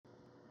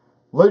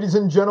Ladies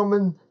and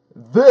gentlemen,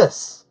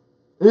 this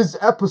is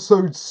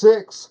episode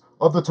 6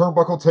 of the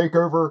Turnbuckle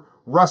Takeover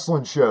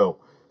Wrestling Show.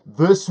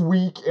 This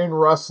week in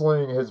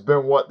wrestling has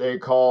been what they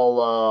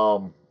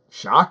call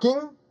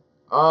shocking.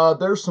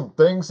 There's some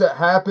things that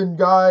happened,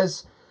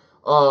 guys.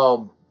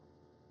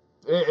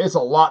 It's a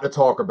lot to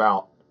talk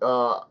about.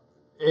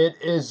 It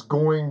is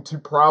going to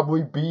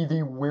probably be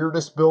the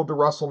weirdest build to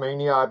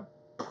WrestleMania I've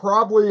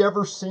probably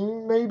ever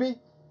seen, maybe?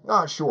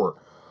 Not sure.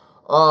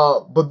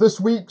 But this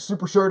week,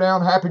 Super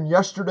Showdown happened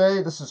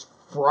yesterday. This is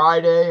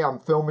Friday. I'm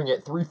filming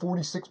at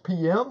 3:46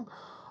 p.m.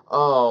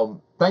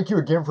 Thank you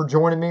again for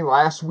joining me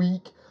last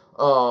week.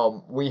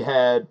 We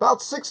had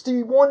about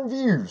 61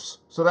 views.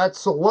 So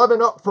that's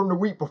 11 up from the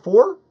week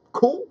before.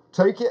 Cool.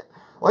 Take it.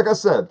 Like I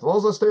said, as long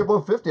as I stay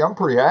above 50, I'm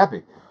pretty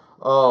happy.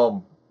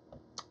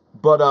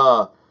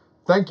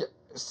 Thank you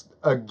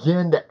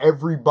again to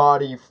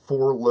everybody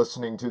for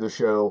listening to the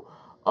show.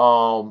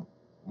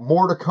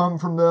 More to come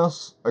from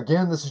this.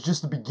 Again, this is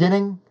just the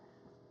beginning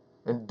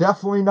and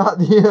definitely not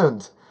the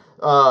end.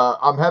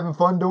 I'm having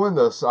fun doing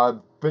this. I've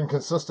been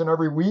consistent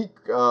every week,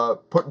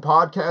 putting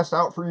podcasts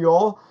out for you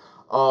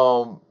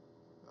all.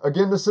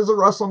 Again, this is a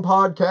wrestling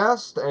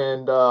podcast,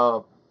 and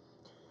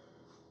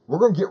we're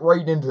going to get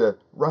right into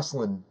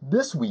wrestling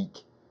this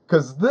week,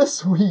 because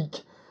this week,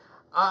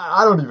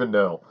 I don't even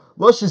know.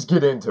 Let's just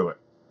get into it.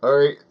 All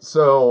right,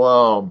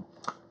 so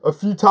a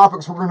few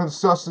topics we're going to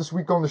discuss this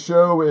week on the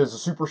show is a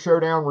Super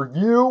Showdown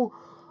review,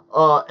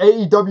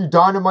 AEW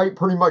Dynamite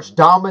pretty much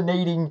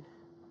dominating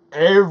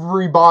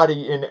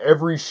everybody in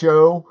every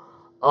show.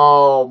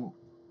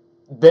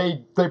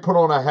 They put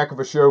on a heck of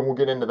a show, and we'll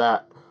get into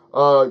that.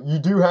 You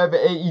do have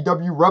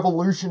AEW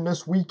Revolution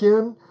this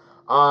weekend.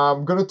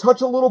 I'm going to touch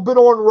a little bit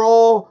on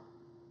Raw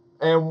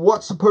and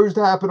what's supposed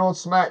to happen on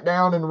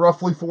SmackDown in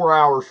roughly 4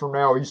 hours from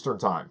now, Eastern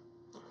Time.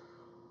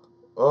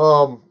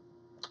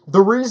 The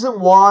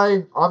reason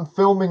why I'm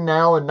filming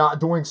now and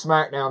not doing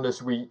SmackDown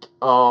this week,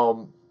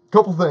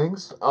 couple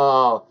things.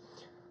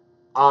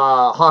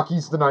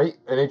 Hockey's tonight,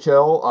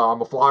 NHL.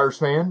 I'm a Flyers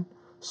fan,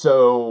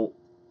 so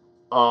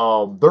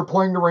they're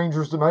playing the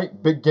Rangers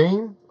tonight. Big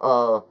game.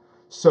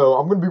 So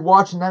I'm going to be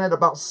watching that at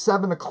about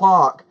 7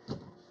 o'clock,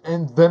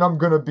 and then I'm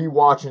going to be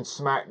watching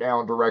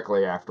SmackDown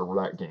directly after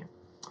that game.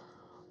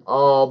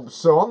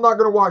 So I'm not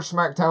going to watch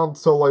SmackDown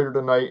until later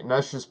tonight, and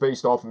that's just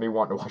based off of me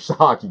wanting to watch the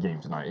hockey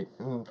game tonight.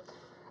 And,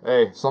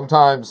 hey,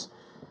 sometimes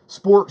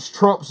sports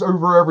trumps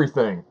over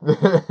everything.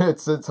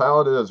 it's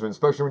how it is,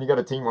 especially when you got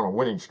a team on a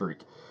winning streak.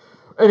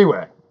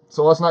 Anyway,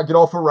 so let's not get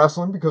off of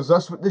wrestling, because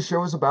that's what this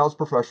show is about, is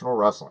professional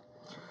wrestling.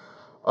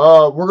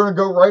 We're going to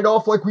go right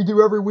off like we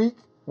do every week.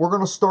 We're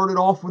going to start it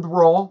off with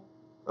Raw,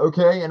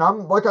 okay? And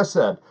like I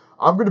said,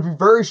 I'm going to be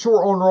very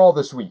short on Raw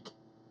this week,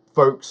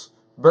 folks.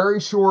 Very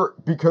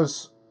short,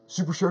 because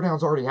Super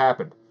Showdown's already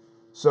happened.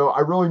 So I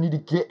really need to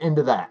get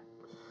into that.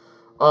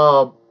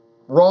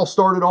 Raw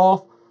started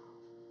off.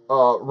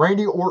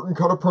 Randy Orton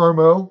cut a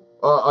promo.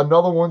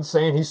 Another one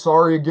saying he's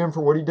sorry again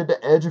for what he did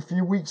to Edge a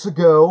few weeks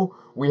ago.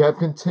 We have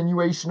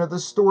continuation of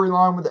this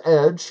storyline with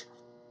Edge.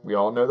 We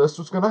all know this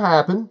was going to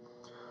happen.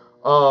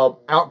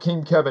 Out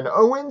came Kevin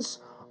Owens.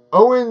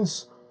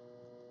 Owens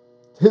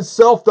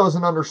himself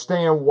doesn't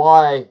understand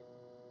why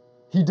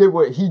he did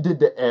what he did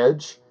to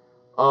Edge.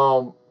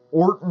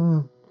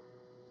 Orton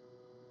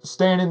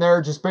standing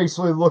there just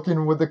basically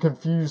looking with a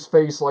confused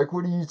face like,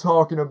 what are you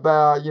talking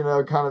about? You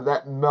know, kind of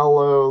that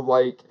mellow,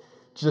 like,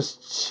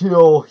 just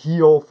chill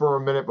heel for a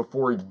minute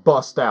before he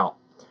busts out.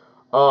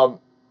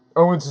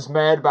 Owens is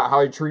mad about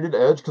how he treated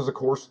Edge because, of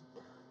course,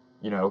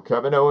 you know,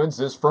 Kevin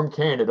Owens is from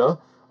Canada.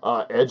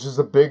 Edge is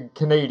a big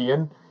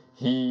Canadian.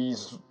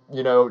 He's,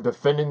 you know,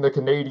 defending the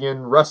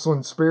Canadian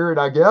wrestling spirit,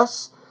 I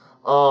guess.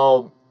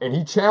 And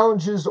he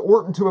challenges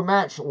Orton to a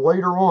match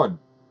later on.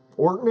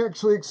 Orton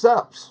actually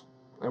accepts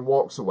and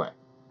walks away.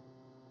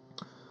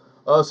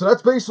 So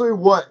that's basically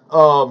what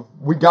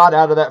we got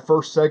out of that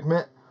first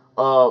segment.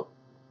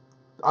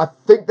 I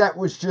think that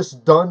was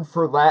just done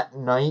for that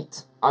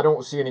night. I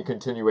don't see any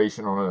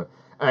continuation on an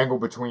angle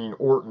between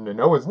Orton and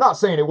Owens. Not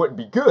saying it wouldn't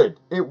be good.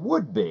 It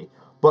would be.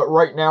 But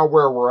right now,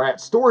 where we're at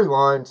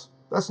storylines,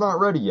 that's not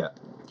ready yet.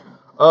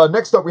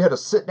 Next up, we had a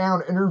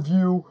sit-down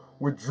interview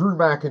with Drew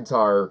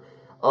McIntyre.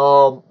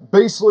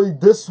 Basically,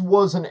 this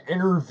was an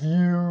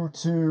interview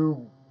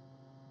to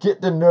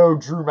get to know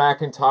Drew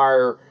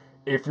McIntyre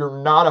if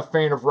you're not a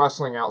fan of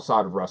wrestling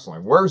outside of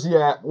wrestling. Where's he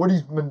at? What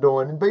he's been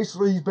doing? And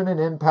basically, he's been in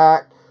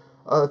Impact.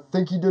 I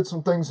think he did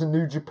some things in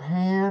New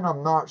Japan.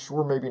 I'm not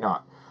sure. Maybe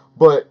not.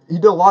 But he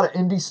did a lot of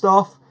indie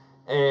stuff.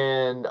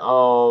 And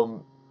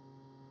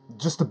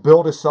just to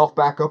build himself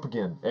back up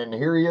again. And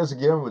here he is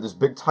again with this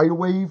big tidal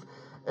wave.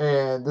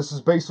 And this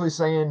is basically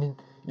saying,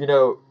 you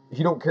know,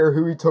 he don't care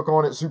who he took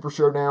on at Super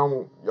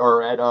Showdown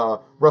or at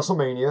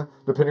WrestleMania,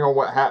 depending on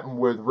what happened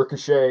with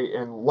Ricochet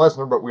and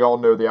Lesnar, but we all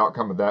know the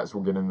outcome of that, so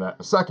we'll get into that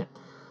in a second.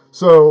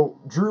 So,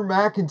 Drew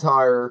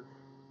McIntyre's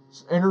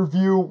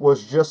interview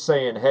was just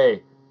saying,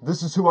 hey,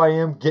 this is who I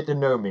am, get to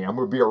know me. I'm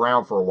going to be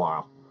around for a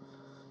while.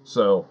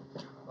 So,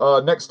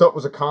 next up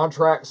was a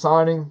contract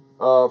signing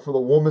for the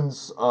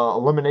women's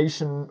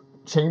elimination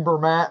chamber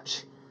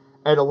match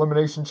at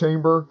Elimination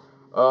Chamber.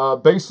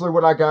 Basically,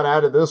 what I got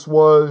out of this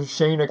was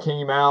Shayna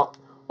came out,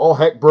 all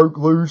heck broke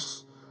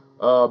loose.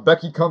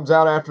 Becky comes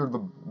out after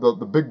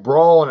the big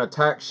brawl and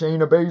attacks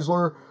Shayna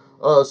Baszler.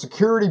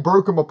 Security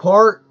broke them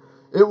apart.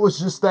 It was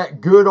just that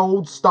good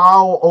old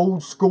style,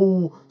 old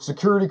school.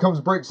 Security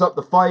comes, breaks up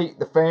the fight.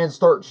 The fans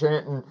start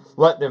chanting,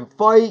 let them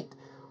fight.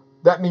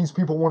 That means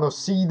people want to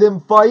see them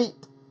fight.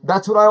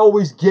 That's what I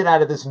always get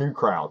out of this new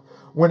crowd.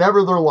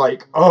 Whenever they're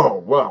like,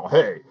 oh, well,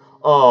 hey,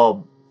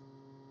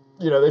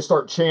 they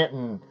start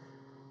chanting,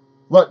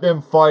 let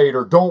them fight,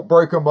 or don't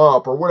break them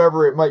up, or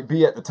whatever it might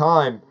be at the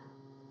time.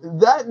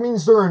 That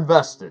means they're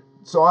invested.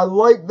 So I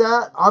like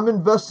that. I'm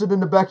invested in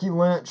the Becky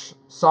Lynch,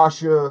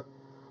 Shayna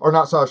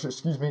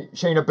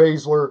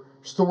Baszler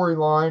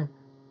storyline.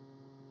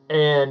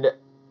 And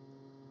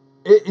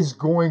it is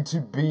going to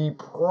be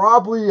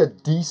probably a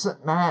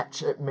decent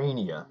match at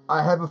Mania.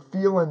 I have a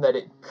feeling that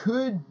it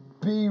could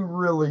be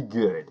really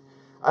good.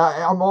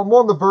 I'm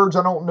on the verge.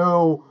 I don't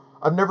know.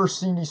 I've never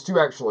seen these two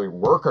actually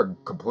work a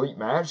complete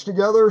match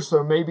together,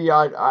 so maybe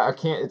I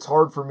can't. It's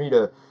hard for me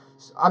to.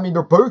 I mean,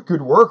 they're both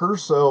good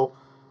workers, so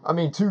I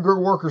mean, two good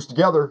workers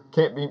together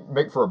can't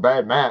make for a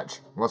bad match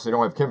unless they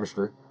don't have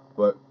chemistry.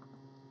 But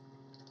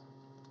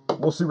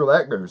we'll see where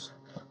that goes.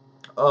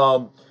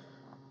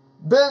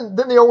 Then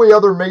the only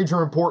other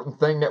major important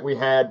thing that we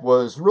had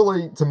was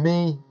really, to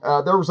me,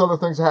 there was other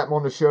things that happened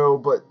on the show,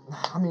 but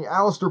I mean,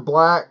 Aleister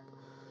Black,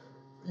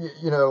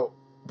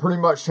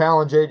 pretty much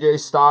challenged AJ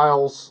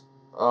Styles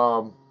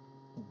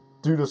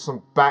due to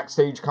some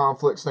backstage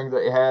conflicts, things that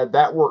they had.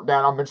 That worked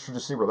out. I'm interested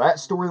to see where that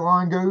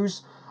storyline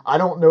goes. I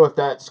don't know if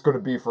that's going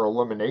to be for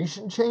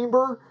Elimination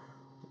Chamber,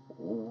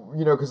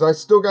 because I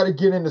still got to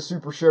get into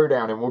Super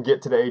Showdown, and we'll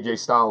get to the AJ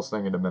Styles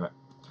thing in a minute.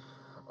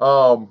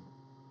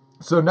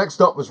 So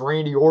next up was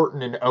Randy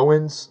Orton and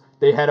Owens.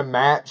 They had a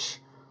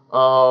match,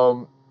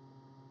 and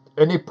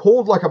they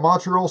pulled like a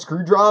Montreal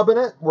Screwjob in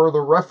it, where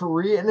the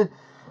referee, and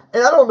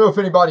I don't know if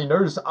anybody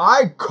noticed,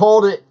 I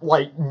called it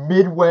like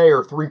midway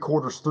or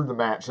 3/4 through the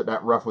match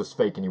that ref was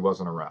fake and he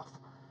wasn't a ref.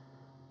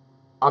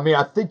 I mean,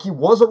 I think he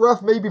was a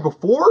ref maybe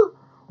before,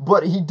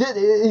 but he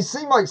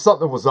seemed like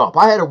something was up.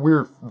 I had a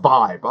weird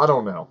vibe. I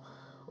don't know.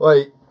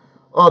 Like,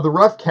 the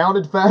ref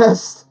counted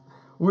fast,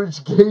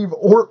 which gave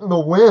Orton the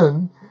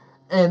win.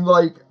 And,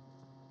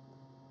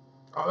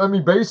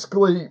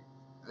 basically,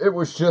 it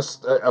was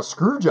just a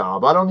screw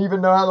job. I don't even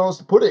know how else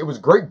to put it. It was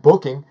great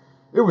booking.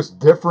 It was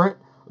different.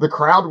 The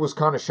crowd was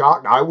kind of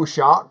shocked. I was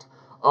shocked.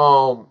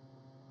 I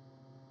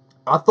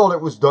thought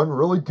it was done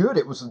really good.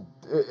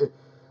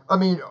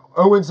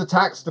 Owens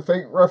attacks the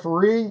fake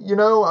referee,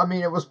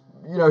 it was,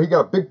 he got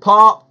a big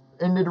pop,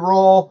 ended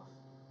Raw.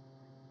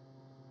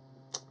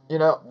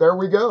 There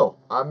we go.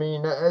 I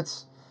mean,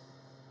 it's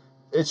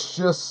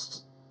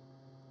just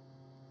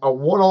a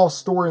one-off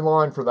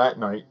storyline for that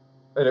night,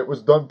 and it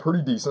was done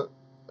pretty decent,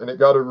 and it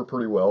got over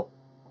pretty well.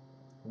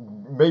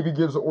 Maybe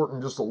gives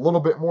Orton just a little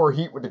bit more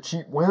heat with the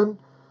cheap win.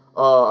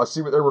 I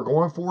see what they were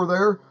going for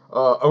there.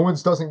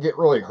 Owens doesn't get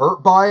really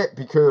hurt by it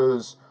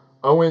because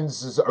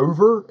Owens is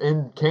over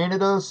in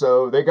Canada,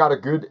 so they got a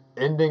good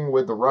ending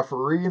with the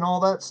referee and all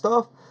that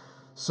stuff.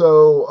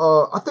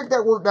 So I think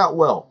that worked out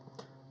well.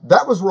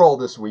 That was Raw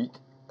this week,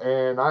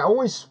 and I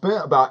only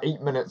spent about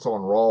 8 minutes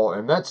on Raw,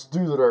 and that's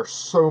due to there's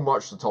so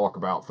much to talk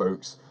about,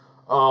 folks.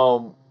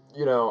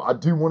 I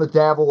do want to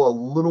dabble a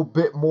little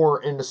bit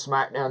more into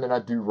SmackDown than I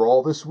do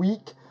Raw this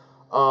week,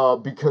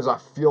 because I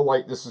feel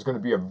like this is going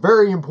to be a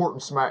very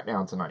important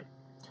SmackDown tonight.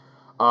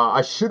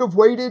 I should have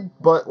waited,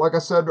 but like I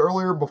said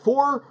earlier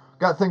before,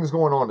 got things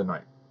going on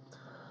tonight.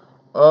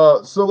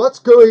 So let's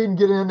go ahead and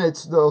get in.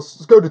 Let's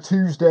go to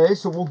Tuesday,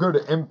 so we'll go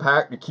to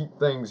Impact to keep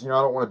things, I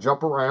don't want to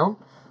jump around.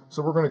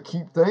 So we're going to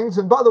keep things.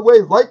 And by the way,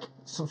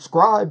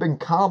 subscribe, and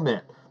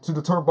comment to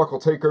the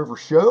Turnbuckle Takeover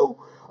show.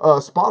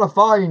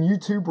 Spotify and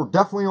YouTube we're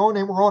definitely on,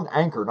 and we're on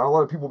Anchor. Not a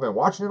lot of people have been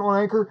watching it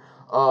on Anchor,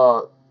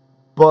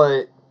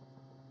 but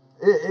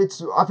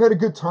I've had a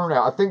good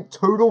turnout. I think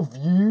total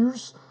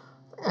views,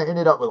 I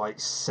ended up with like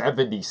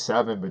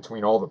 77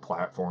 between all the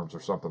platforms or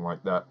something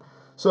like that.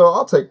 So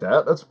I'll take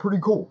that. That's pretty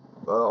cool.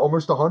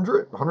 Almost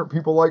 100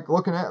 people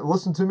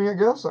listen to me, I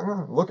guess.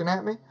 Looking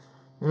at me.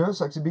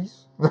 Sexy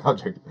beast. No, I'm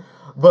joking.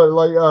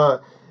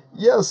 But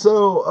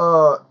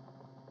so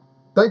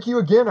thank you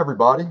again,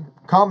 everybody.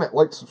 Comment,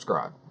 like,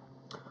 subscribe.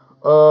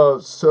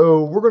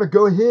 So we're going to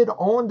go ahead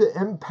on to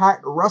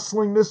Impact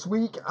Wrestling this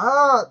week.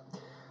 I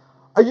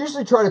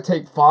usually try to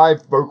take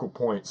 5 vocal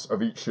points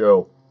of each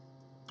show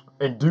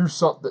and do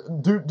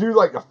something, do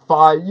like a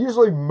 5.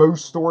 Usually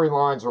most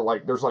storylines are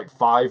like, there's like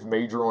 5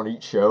 major on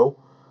each show.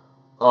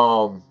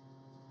 I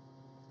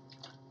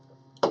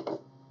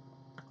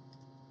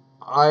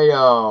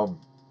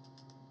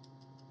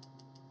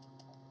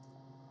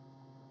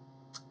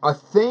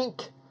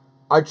think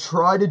I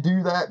try to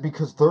do that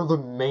because they're the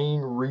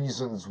main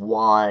reasons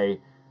why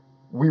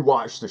we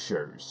watch the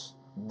shows.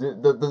 The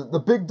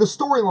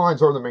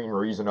storylines are the main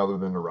reason, other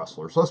than the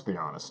wrestlers. Let's be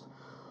honest.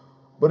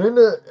 But in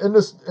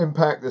this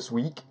Impact this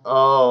week,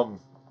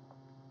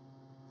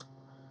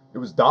 It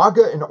was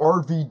Daga and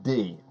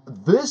RVD.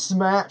 This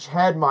match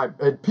had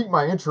piqued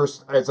my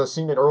interest as I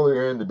seen it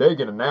earlier in the day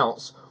get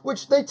announced,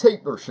 which they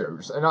tape their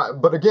shows.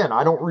 But again,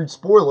 I don't read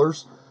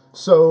spoilers,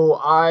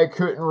 so I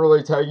couldn't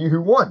really tell you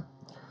who won.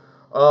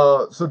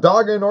 So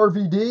Daga and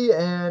RVD,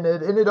 and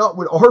it ended up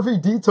with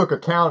RVD took a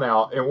count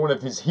out in one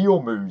of his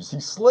heel moves. He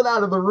slid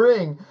out of the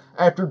ring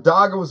after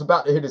Daga was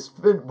about to hit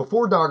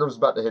before Daga was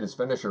about to hit his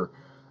finisher,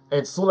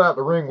 and slid out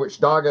the ring, which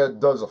Daga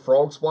does a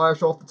frog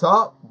splash off the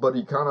top, but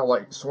he kind of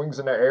like swings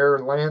in the air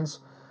and lands.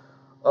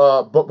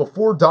 But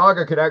before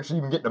Daga could actually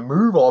even get the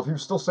move off, he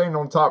was still standing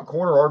on the top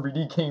corner.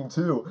 RVD came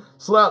to,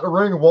 slid out the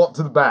ring, and walked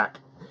to the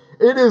back.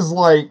 It is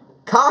like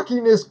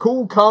cockiness,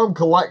 cool, calm,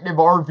 collective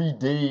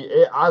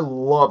RVD. I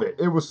love it.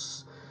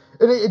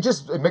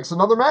 It makes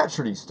another match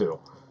for these two.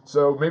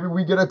 So maybe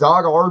we get a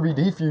Daga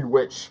RVD feud,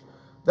 which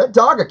that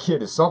Daga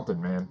kid is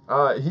something, man.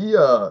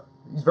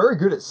 He's very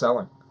good at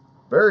selling.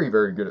 Very,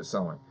 very good at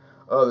selling.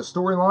 The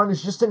storyline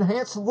is just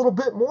enhanced a little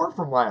bit more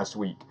from last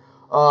week.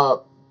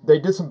 They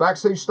did some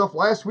backstage stuff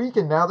last week,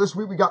 and now this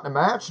week we got in a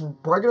match,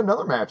 and probably get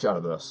another match out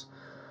of this.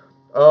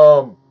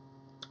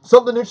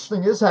 Something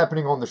interesting is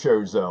happening on the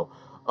shows, though.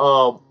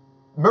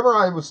 Remember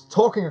I was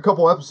talking a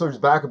couple episodes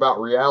back about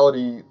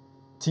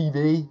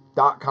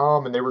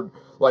realitytv.com, and they were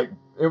like,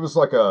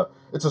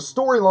 it's a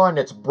storyline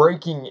that's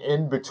breaking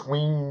in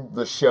between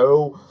the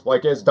show,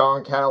 like as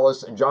Don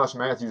Callis and Josh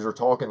Matthews are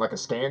talking, like a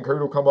scan code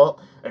will come up,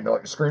 and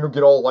like the screen will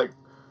get all like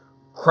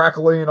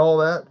crackly and all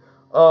that.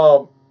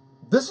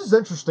 This is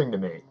interesting to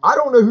me. I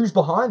don't know who's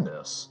behind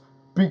this,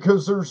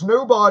 because there's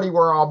nobody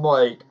where I'm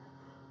like,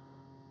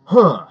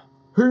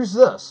 who's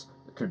this?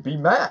 It could be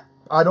Matt.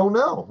 I don't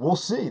know. We'll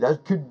see.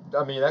 That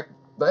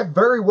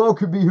very well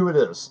could be who it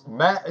is.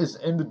 Matt is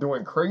into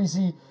doing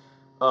crazy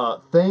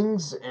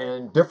things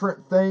and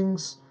different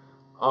things.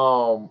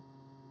 I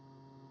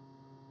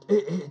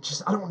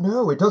don't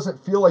know. It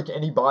doesn't feel like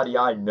anybody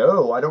I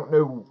know. I don't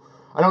know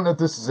if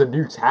this is a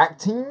new tag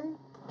team.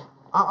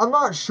 I'm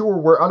not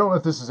sure I don't know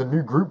if this is a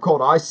new group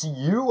called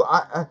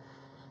ICU.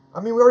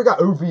 I mean, we already got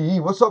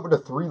OVE. What's up with the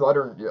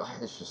 3-letter?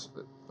 It's just,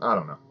 I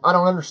don't know. I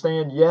don't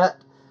understand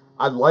yet.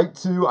 I'd like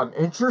to. I'm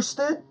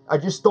interested. I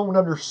just don't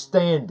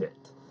understand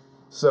it.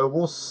 So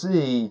we'll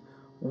see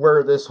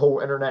where this whole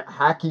internet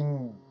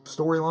hacking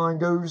storyline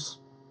goes.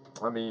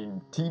 I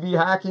mean, TV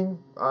hacking.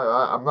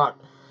 I'm not.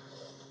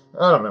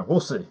 I don't know. We'll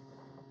see.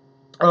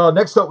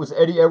 Next up was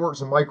Eddie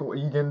Edwards and Michael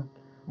Elgin.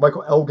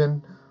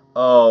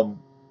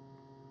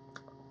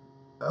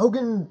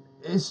 Elgin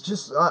is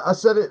just, I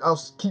said it, I'll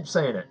keep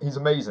saying it. He's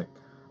amazing.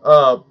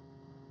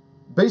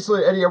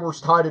 Basically, Eddie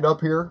Edwards tied it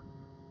up here.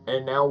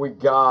 And now we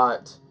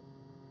got,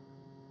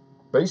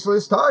 basically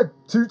it's tied.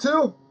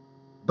 2-2.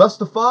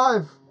 Best of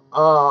 5.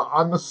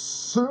 I'm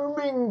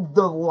assuming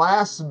the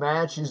last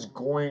match is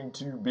going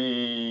to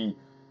be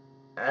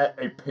at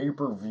a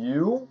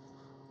pay-per-view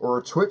or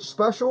a Twitch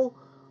special.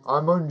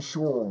 I'm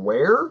unsure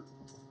where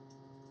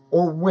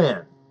or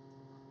when.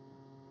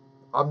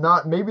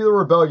 Maybe the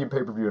Rebellion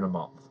pay-per-view in a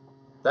month.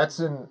 That's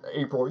in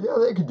April. Yeah,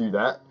 they could do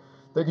that.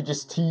 They could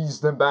just tease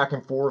them back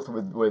and forth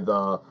with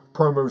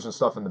promos and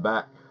stuff in the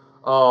back.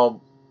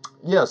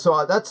 Yeah,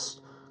 so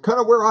that's kind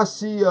of where I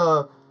see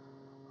that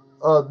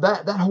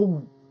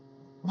whole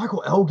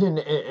Michael Elgin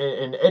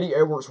and Eddie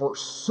Edwards work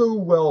so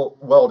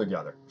well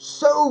together.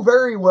 So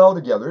very well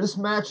together. This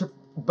match,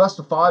 Best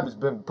of 5, has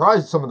been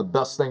probably some of the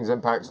best things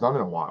Impact's done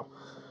in a while.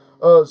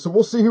 So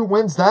we'll see who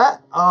wins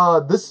that.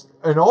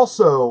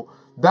 Also,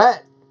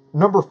 that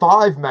number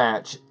 5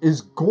 match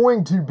is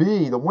going to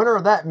be, the winner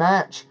of that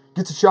match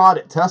gets a shot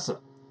at Tessa.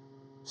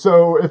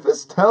 So if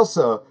it's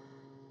Tessa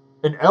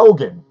and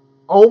Elgin,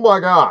 oh my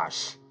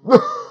gosh,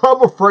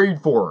 I'm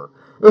afraid for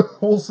her.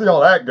 We'll see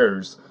how that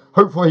goes.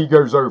 Hopefully he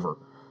goes over.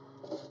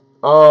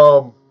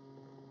 So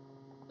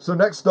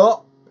next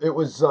up, it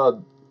was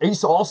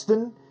Ace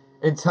Austin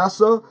and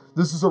Tessa.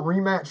 This is a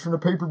rematch from the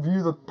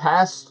pay-per-view, the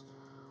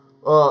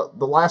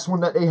last one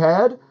that they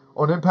had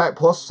on Impact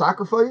Plus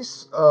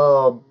Sacrifice.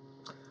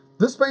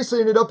 This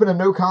basically ended up in a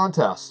no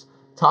contest.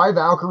 Ty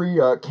Valkyrie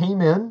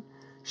came in.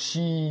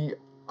 She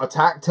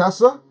attacked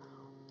Tessa.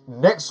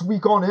 Next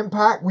week on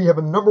Impact, we have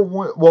a number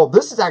 1. Well,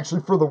 this is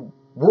actually for the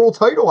world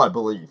title, I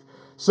believe.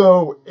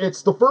 So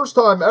it's the first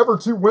time ever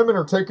 2 women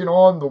are taking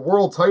on the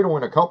world title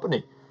in a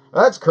company.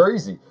 That's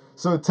crazy.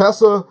 So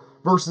Tessa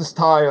versus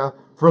Taya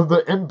for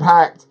the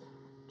Impact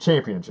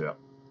Championship.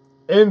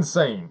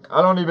 Insane.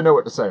 I don't even know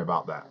what to say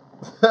about that.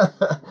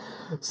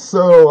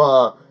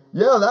 So,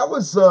 yeah, that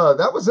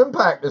was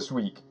Impact this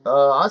week.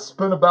 I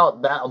spent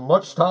about that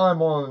much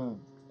time on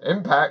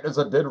Impact as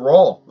I did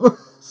Raw.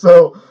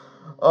 So,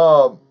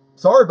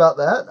 sorry about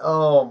that.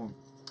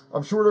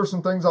 I'm sure there's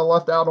some things I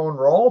left out on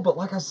Raw, but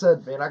like I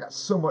said, man, I got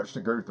so much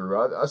to go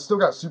through. I still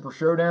got Super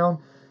Showdown,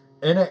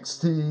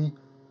 NXT,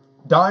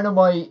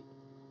 Dynamite,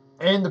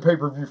 and the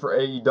pay-per-view for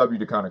AEW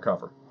to kind of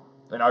cover.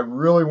 And I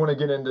really want to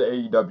get into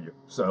AEW.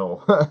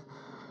 So,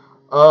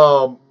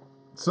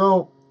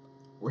 so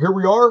here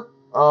we are.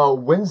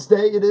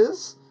 Wednesday it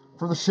is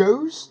for the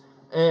shows.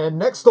 And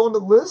next on the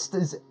list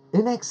is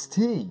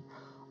NXT.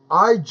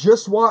 I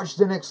just watched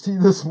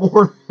NXT this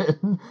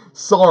morning.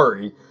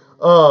 Sorry.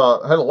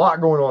 Had a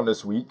lot going on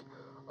this week.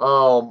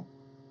 So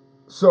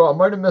I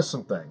might have missed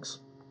some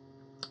things.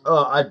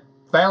 I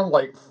found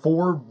like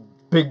 4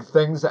 big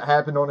things that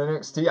happened on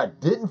NXT. I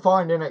didn't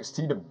find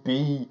NXT to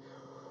be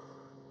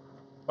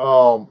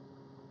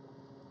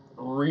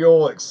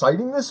real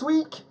exciting this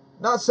week.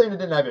 Not saying it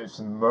didn't have its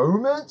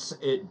moments.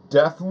 It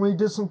definitely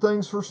did some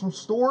things for some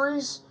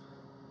stories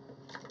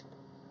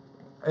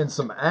and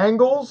some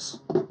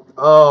angles.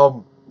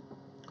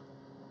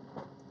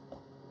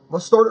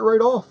 Let's start it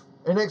right off.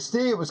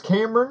 NXT, it was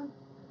Cameron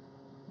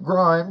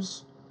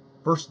Grimes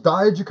versus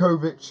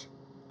Dijakovic,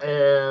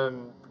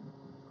 and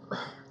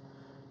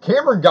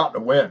Cameron got the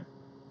win.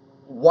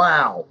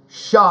 Wow.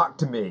 Shock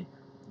to me.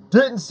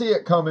 Didn't see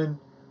it coming.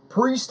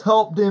 Priest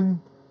helped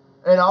him,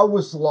 and I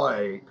was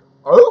like,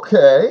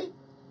 okay,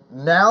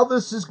 now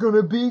this is going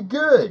to be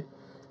good.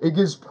 It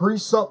gives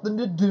Priest something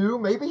to do.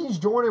 Maybe he's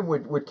joining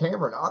with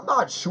Cameron. I'm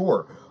not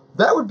sure.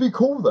 That would be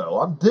cool, though.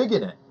 I'm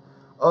digging it.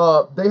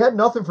 They had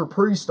nothing for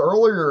Priest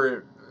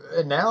earlier,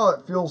 and now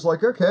it feels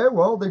like, okay,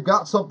 well, they've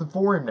got something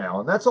for him now,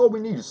 and that's all we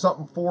need is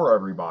something for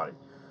everybody.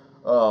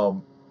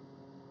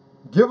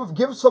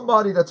 Give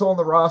somebody that's on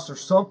the roster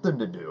something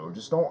to do.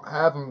 Just don't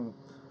have them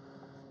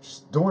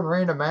just doing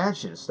random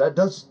matches. That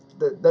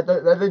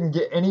didn't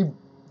get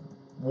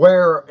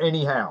anywhere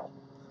anyhow.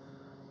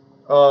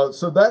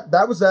 So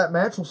that was that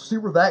match. We'll see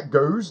where that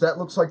goes. That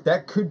looks like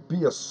that could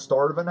be a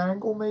start of an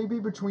angle maybe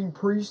between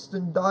Priest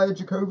and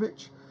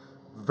Dijakovic.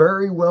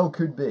 Very well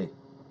could be.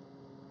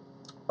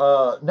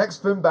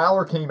 Next, Finn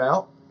Balor came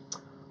out.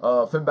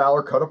 Finn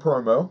Balor cut a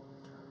promo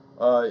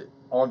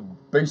on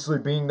basically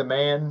being the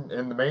man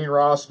in the main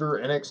roster,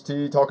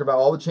 NXT, talking about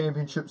all the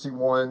championships he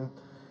won.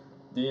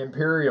 The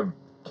Imperium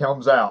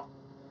comes out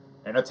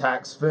and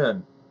attacks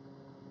Finn.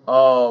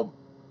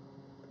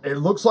 It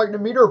looks like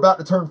Namita are about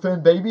to turn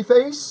Finn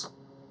babyface.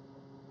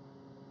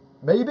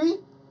 Maybe.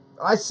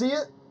 I see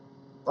it.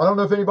 I don't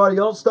know if anybody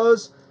else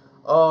does.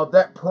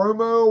 That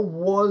promo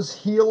was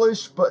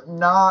heelish, but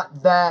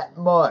not that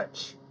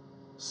much.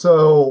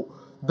 So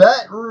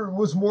that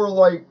was more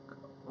like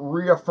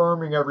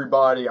reaffirming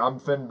everybody, I'm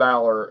Finn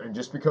Balor, and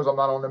just because I'm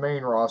not on the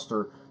main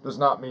roster does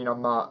not mean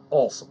I'm not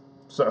awesome.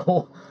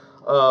 So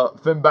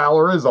Finn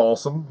Balor is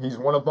awesome. He's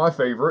one of my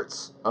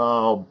favorites.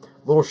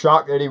 Little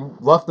shocked that he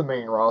left the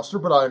main roster,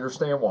 but I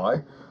understand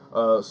why.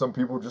 Some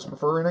people just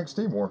prefer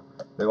NXT more.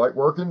 They like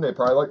working. They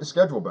probably like the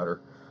schedule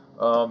better.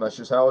 That's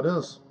just how it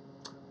is.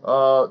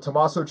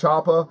 Tommaso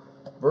Ciampa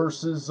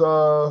versus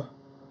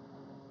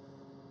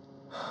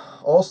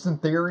Austin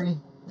Theory.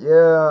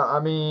 Yeah, I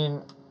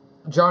mean,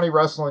 Johnny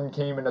Wrestling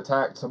came and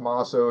attacked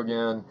Tommaso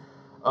again.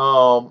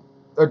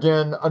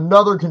 Again,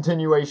 another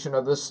continuation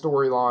of this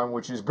storyline,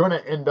 which is going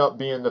to end up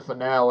being the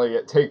finale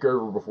at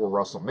TakeOver before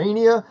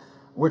WrestleMania,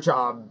 which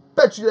I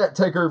bet you that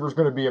TakeOver is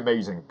going to be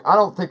amazing. I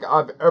don't think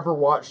I've ever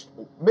watched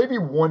maybe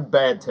one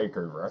bad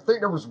TakeOver. I think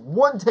there was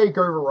one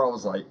TakeOver where I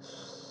was like,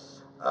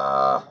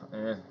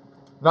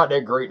 not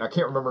that great, and I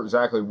can't remember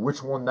exactly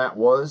which one that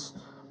was.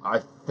 I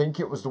think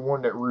it was the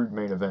one that Rude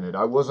main evented.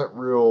 I wasn't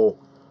real...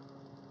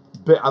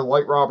 I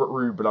like Robert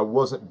Roode, but I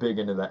wasn't big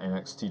into that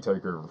NXT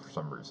TakeOver for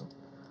some reason.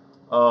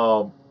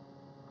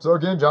 So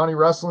again, Johnny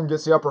Wrestling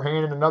gets the upper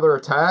hand in another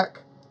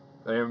attack,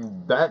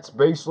 and that's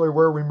basically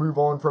where we move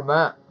on from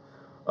that.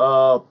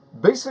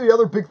 Basically, the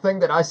other big thing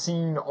that I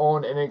seen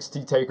on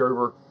NXT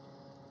TakeOver,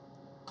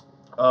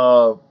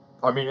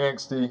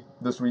 NXT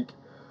this week,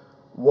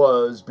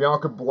 was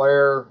Bianca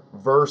Belair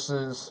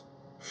versus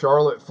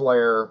Charlotte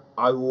Flair.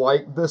 I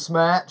like this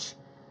match.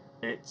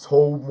 It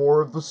told more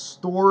of the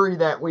story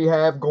that we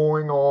have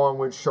going on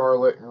with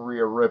Charlotte and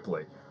Rhea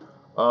Ripley.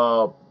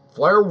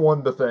 Flair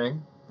won the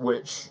thing,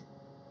 which,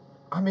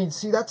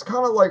 that's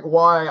kind of like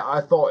why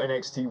I thought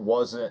NXT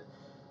wasn't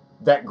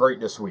that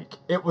great this week.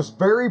 It was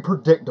very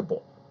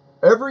predictable.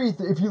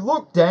 If you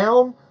look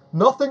down,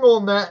 nothing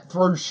on that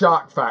throws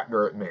shock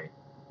factor at me.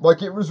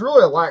 Like, it was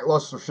really a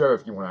lackluster show,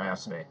 if you want to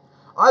ask me.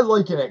 I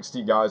like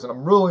NXT, guys, and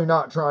I'm really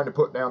not trying to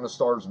put down the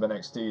stars of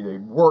NXT. They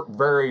work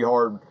very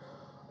hard.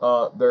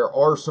 There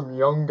are some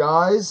young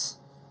guys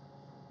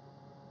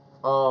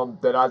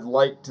that I'd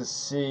like to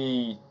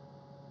see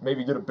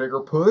maybe get a bigger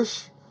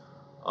push.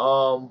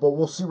 But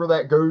we'll see where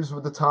that goes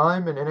with the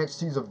time. And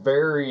NXT is a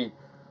very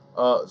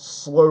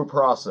slow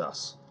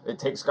process. It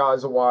takes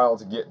guys a while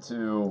to get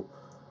to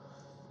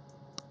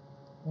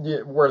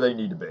where they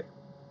need to be.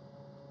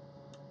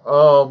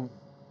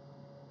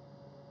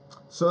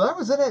 So that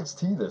was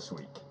NXT this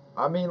week.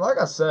 Like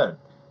I said,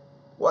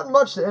 wasn't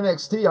much to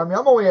NXT. I'm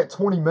only at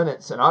 20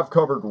 minutes, and I've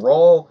covered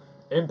Raw,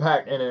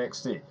 Impact, and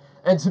NXT.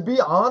 And to be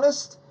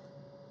honest,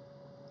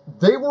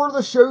 they were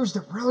the shows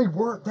that really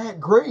weren't that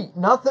great.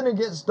 Nothing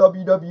against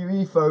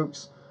WWE,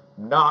 folks.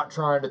 Not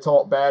trying to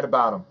talk bad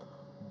about them.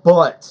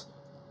 But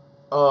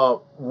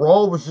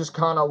Raw was just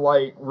kind of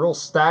like real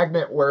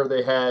stagnant where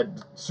they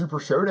had Super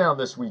Showdown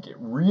this week. It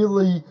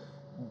really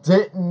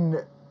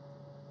didn't...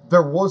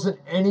 There wasn't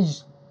any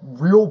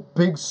real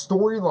big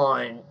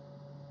storyline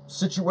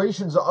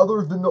situations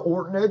other than the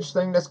Orton Edge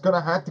thing that's going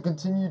to have to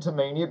continue to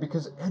Mania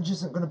because Edge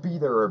isn't going to be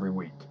there every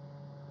week.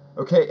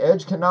 Okay,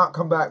 Edge cannot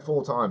come back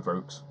full time,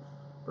 folks.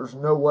 There's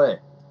no way.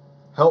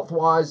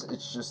 Health-wise,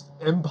 it's just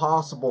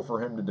impossible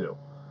for him to do.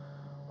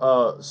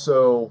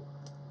 So,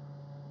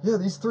 yeah,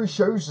 these 3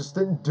 shows just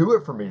didn't do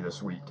it for me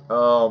this week.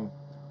 I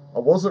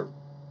wasn't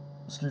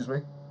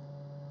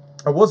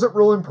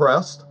real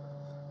impressed.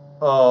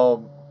 I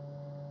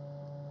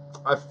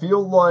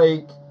feel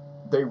like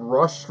they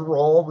rushed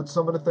Raw with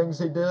some of the things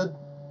they did.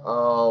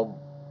 And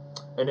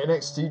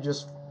NXT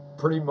just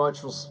pretty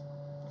much was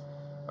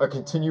a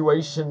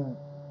continuation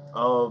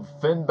of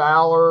Finn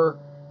Balor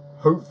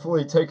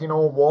hopefully taking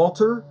on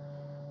Walter.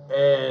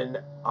 And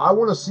I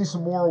want to see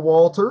some more of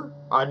Walter.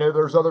 I know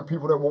there's other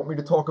people that want me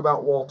to talk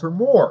about Walter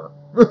more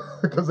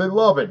because they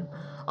love him.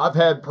 I've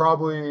had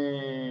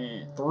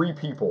probably 3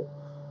 people,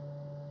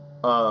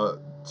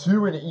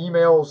 2 in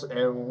emails,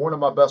 and one of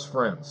my best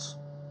friends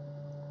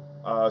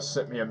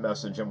sent me a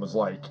message and was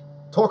like,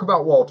 talk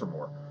about Walter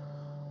more.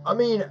 I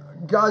mean,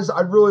 guys,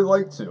 I'd really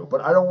like to,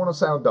 but I don't want to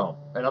sound dumb,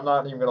 and I'm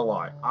not even going to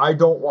lie. I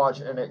don't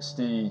watch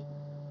NXT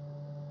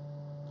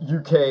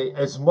UK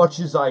as much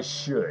as I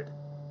should,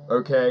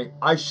 okay?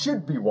 I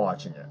should be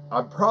watching it.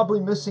 I'm probably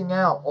missing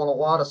out on a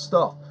lot of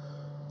stuff.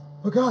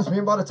 But guys,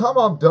 man, by the time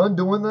I'm done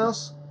doing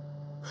this,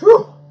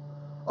 whew,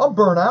 I'm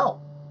burnt out.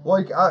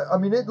 Like, I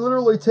mean, it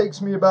literally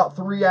takes me about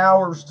 3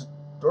 hours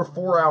or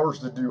 4 hours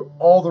to do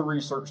all the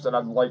research that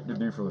I'd like to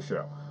do for the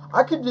show.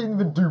 I could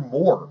even do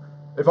more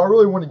if I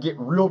really want to get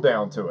real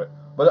down to it.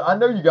 But I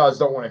know you guys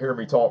don't want to hear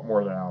me talk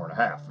more than an hour and a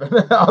half.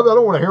 I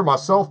don't want to hear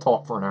myself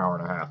talk for an hour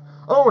and a half.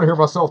 I don't want to hear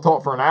myself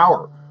talk for an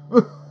hour.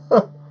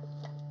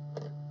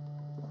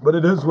 But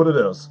it is what it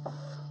is.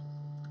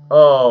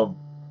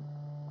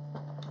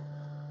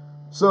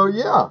 So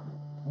yeah,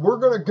 we're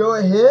going to go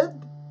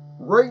ahead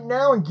right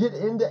now and get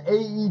into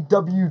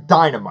AEW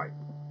Dynamite.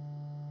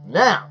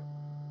 Now,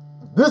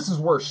 this is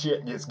where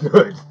shit gets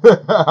good.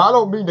 I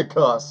don't mean to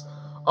cuss.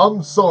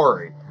 I'm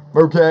sorry.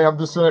 Okay, I'm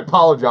just going to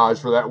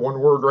apologize for that one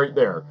word right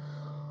there.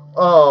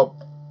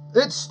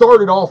 It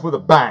started off with a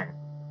bang.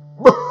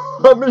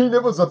 I mean,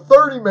 it was a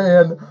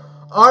 30-man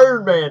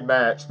Iron Man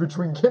match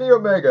between Kenny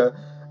Omega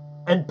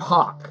and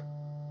Pac.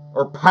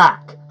 Or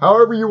Pac,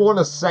 however you want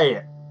to say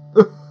it.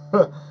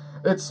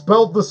 It's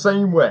spelled the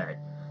same way.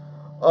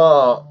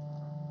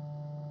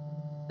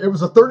 It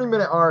was a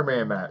 30-minute Iron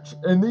Man match.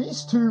 And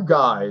these 2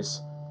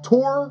 guys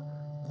tore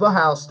the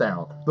house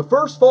down. The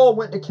first fall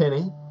went to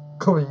Kenny,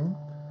 clean.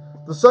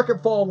 The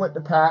second fall went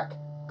to Pac,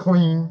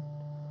 clean.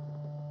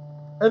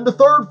 And the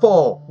third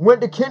fall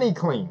went to Kenny,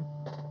 clean.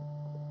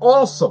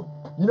 Awesome.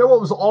 You know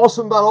what was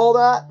awesome about all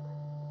that?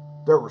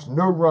 There was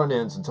no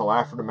run-ins until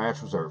after the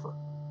match was over.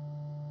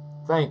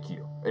 Thank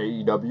you,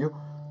 AEW.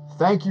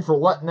 Thank you for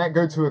letting that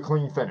go to a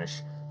clean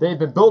finish. They had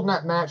been building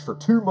that match for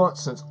 2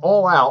 months since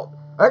All Out.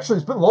 Actually,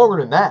 it's been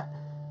longer than that.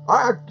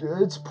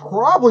 It's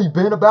probably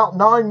been about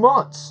 9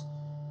 months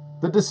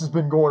that this has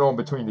been going on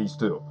between these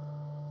 2.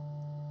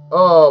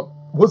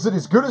 Was it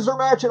as good as their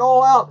match at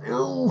All Out?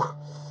 Ew,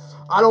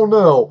 I don't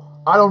know.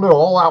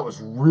 All Out was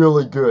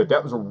really good.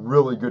 That was a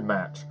really good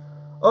match.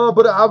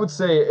 But I would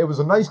say it was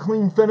a nice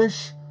clean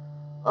finish.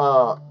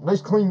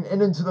 Nice clean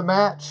ending to the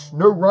match.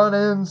 No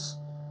run-ins.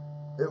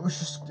 It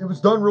was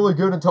done really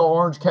good until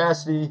Orange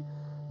Cassidy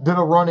did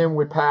a run-in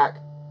with Pac.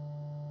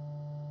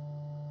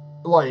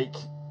 Like,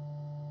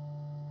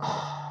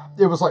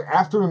 it was like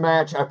after the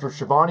match, after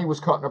Shivani was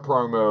cutting a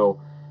promo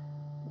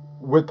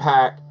with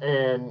Pac,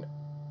 and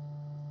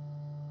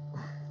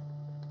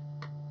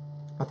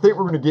I think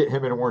we're going to get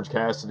him and Orange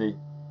Cassidy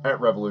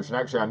at Revolution.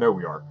 Actually, I know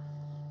we are.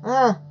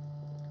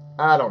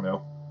 I don't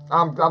know.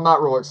 I'm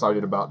not real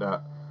excited about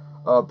that.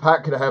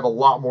 Pac could have a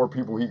lot more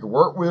people he could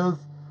work with.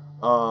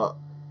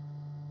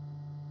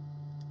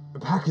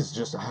 Pac is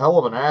just a hell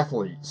of an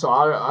athlete. So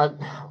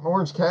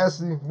Orange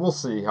Cassidy, we'll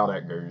see how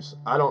that goes.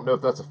 I don't know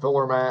if that's a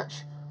filler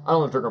match. I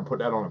don't know if they're going to put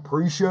that on a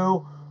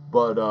pre-show,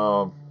 but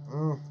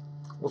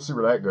we'll see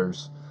where that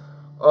goes.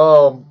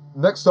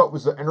 Next up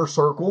was the Inner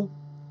Circle.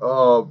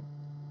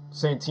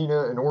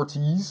 Santina and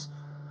Ortiz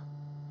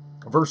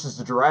versus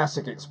the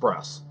Jurassic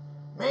Express.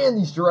 Man,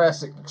 these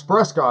Jurassic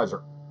Express guys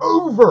are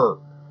over.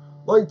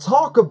 Like,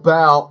 talk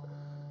about...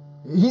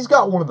 He's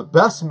got one of the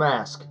best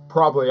masks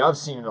probably I've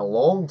seen in a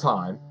long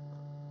time.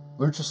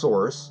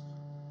 Luchasaurus.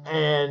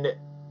 And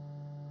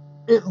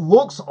it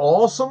looks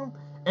awesome,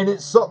 and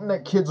it's something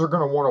that kids are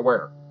going to want to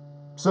wear.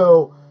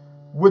 So,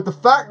 with the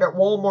fact that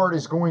Walmart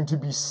is going to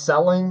be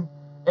selling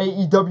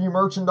AEW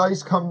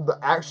merchandise come the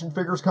action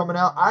figures coming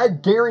out, I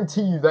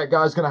guarantee you that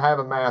guy's going to have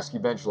a mask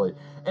eventually.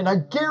 And I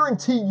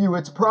guarantee you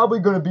it's probably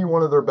going to be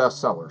one of their best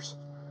sellers.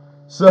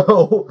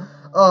 So,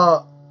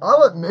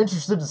 I'm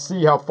interested to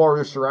see how far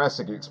this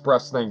Jurassic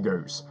Express thing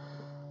goes.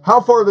 How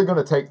far are they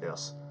going to take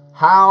this?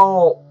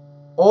 How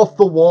off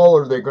the wall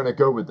are they going to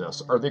go with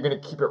this? Are they going to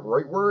keep it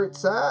right where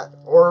it's at?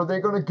 Or are they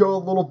going to go a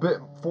little bit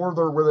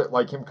further with it,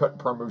 like him cutting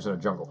promos in a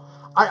jungle?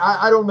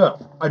 I don't know.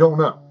 I don't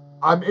know.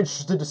 I'm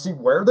interested to see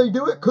where they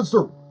do it, because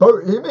they're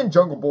both, him and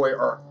Jungle Boy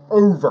are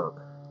over.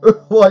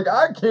 Like,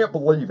 I can't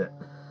believe it.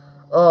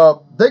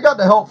 They got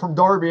the help from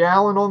Darby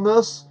Allin on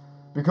this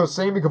because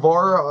Sammy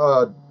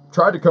Guevara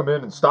tried to come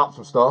in and stop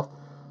some stuff.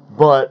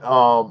 But,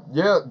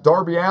 yeah,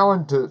 Darby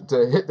Allin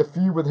to hit the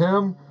feud with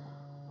him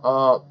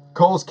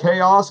caused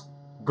chaos.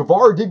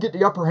 Guevara did get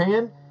the upper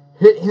hand,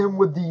 hit him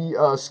with the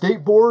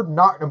skateboard,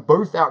 knocked them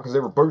both out because they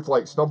were both,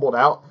 like, stumbled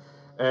out.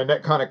 And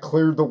that kind of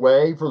cleared the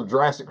way for the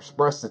Jurassic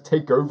Express to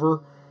take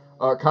over.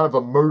 Kind of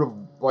a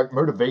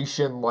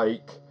motivation,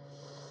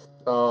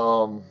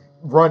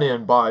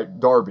 run-in by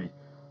Darby.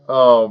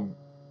 So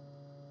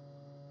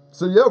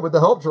yeah, with the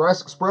help,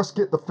 Jurassic Express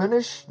get the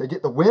finish. They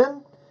get the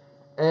win.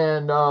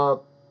 And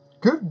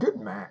good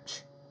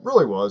match.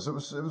 Really was. It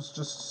was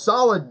just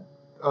solid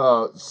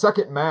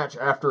second match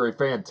after a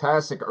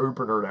fantastic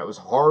opener that was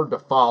hard to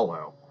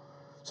follow.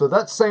 So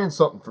that's saying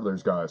something for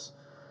those guys.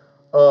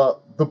 The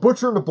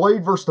Butcher and the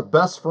Blade versus the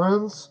Best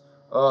Friends.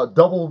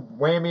 Double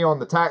whammy on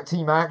the tag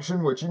team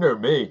action, which you know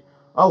me.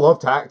 I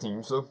love tag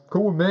teams, so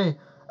cool with me. It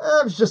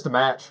was just a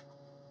match.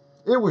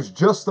 It was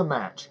just a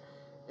match.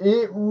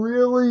 It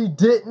really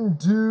didn't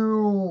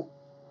do...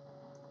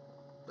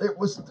 It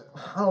was,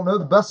 I don't know,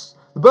 the best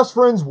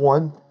friends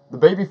won. The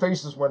baby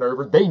faces went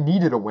over. They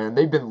needed a win.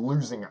 They've been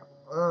losing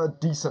a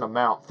decent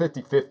amount,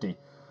 50-50.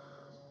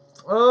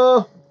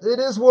 It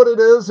is what it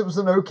is. It was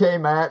an okay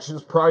match. It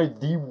was probably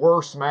the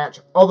worst match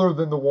other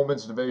than the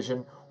women's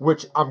division,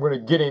 which I'm going to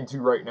get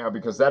into right now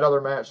because that other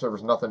match, there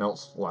was nothing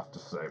else left to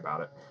say about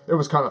it. It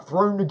was kind of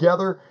thrown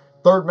together.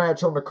 Third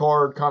match on the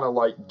card, kind of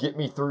like get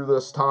me through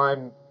this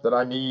time that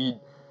I need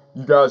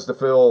you guys to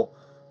fill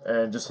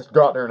and just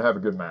go out there and have a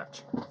good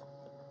match.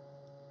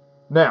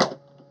 Now,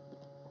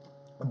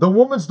 the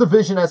women's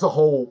division as a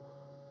whole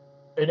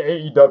in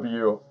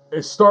AEW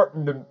is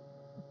starting to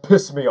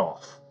piss me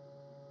off.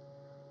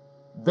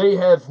 They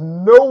have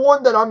no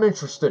one that I'm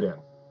interested in.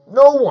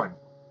 No one.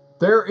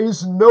 There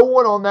is no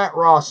one on that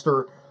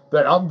roster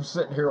that I'm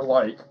sitting here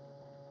like,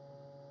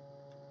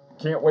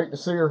 can't wait to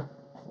see her.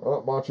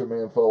 Oh, Macho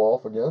Man fell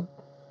off again.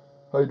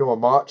 How you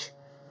doing, Mach?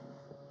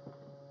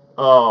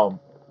 Not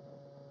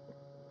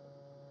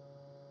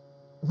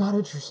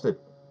interested.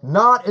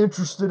 Not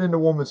interested in the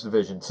women's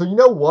division. So you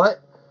know what?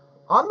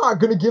 I'm not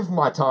going to give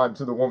my time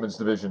to the women's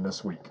division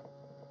this week.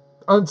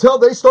 Until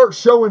they start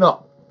showing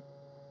up.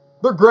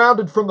 They're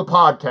grounded from the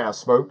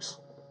podcast, folks.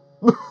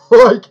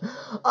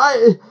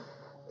 The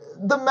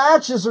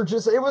matches are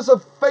just, it was a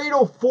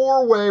fatal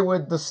four-way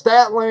with the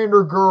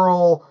Statlander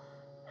girl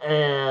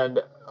and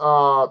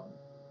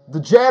the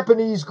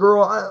Japanese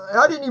girl.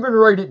 I didn't even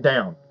write it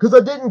down because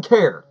I didn't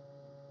care.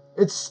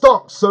 It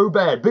stunk so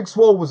bad. Big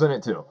Swole was in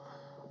it too.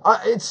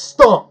 It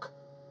stunk.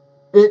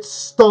 It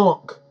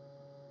stunk.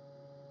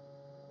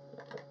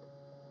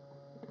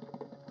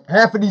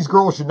 Half of these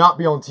girls should not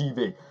be on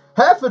TV.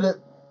 Half of it,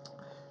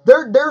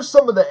 there's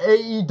some of the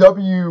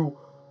AEW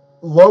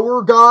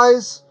lower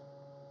guys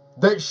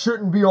that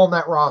shouldn't be on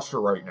that roster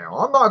right now.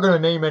 I'm not going to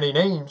name any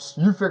names.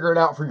 You figure it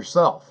out for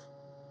yourself.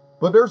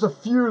 But there's a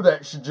few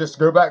that should just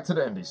go back to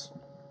the indies.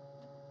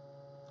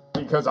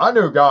 Because I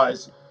know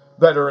guys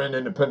that are in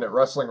independent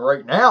wrestling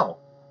right now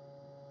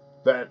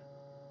that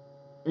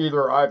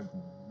either I've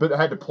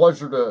had the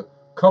pleasure to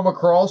come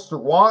across or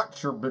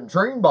watch or been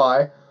trained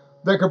by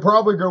that could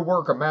probably go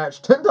work a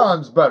match 10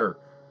 times better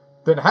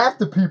than half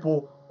the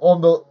people on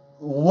the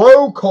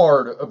low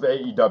card of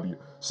AEW.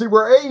 See,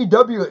 where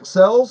AEW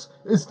excels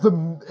is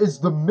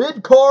the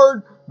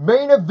mid-card,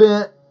 main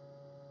event,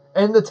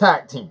 and the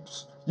tag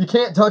teams. You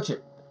can't touch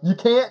it. You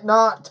can't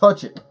not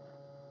touch it.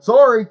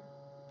 Sorry,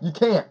 you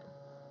can't.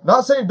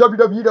 Not saying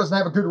WWE doesn't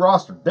have a good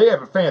roster. They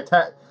have a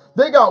fantastic...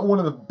 They got one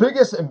of the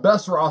biggest and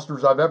best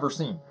rosters I've ever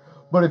seen.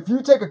 But if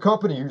you take a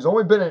company who's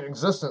only been in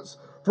existence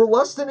for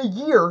less than a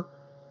year,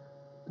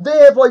 they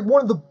have like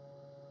one of the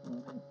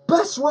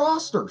best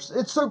rosters.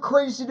 It's so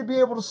crazy to be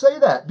able to say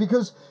that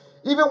because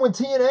even when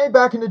TNA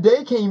back in the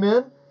day came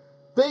in,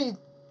 they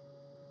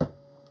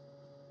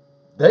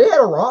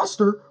had a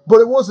roster, but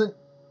it wasn't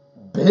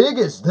big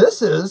as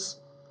this is.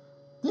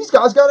 These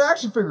guys got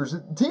action figures.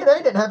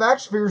 TNA didn't have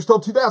action figures until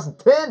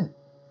 2010.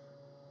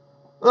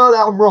 Oh,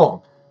 that I'm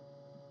wrong.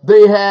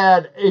 They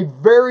had a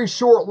very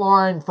short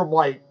line from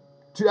like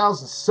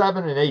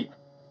 2007 and 8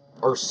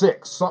 or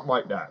 6, something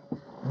like that.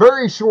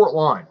 Very short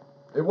line.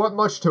 It wasn't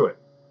much to it.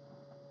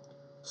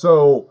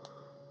 So,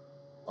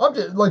 I'm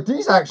just, like,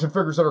 these action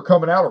figures that are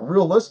coming out are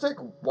realistic,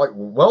 like,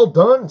 well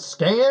done,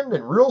 scanned,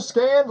 and real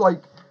scanned,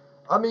 like,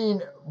 I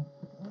mean,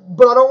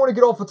 but I don't want to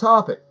get off the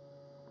topic.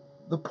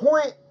 The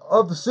point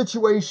of the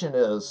situation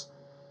is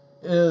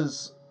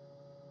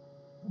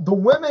the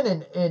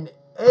women in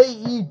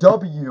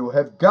AEW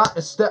have got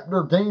to step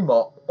their game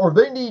up, or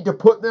they need to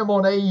put them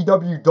on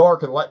AEW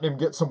Dark and let them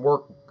get some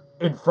work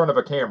in front of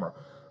a camera.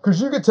 Because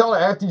you can tell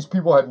that half these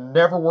people have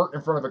never worked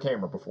in front of a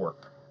camera before.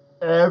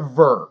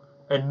 Ever.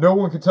 And no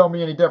one could tell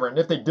me any different. And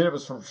if they did, it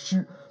was from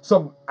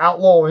some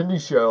outlaw indie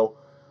show,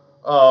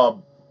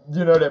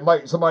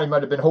 that somebody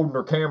might have been holding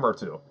their camera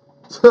to.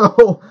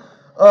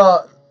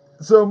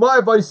 So my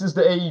advice is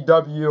to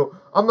AEW,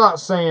 I'm not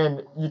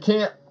saying you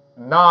can't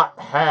not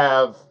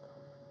have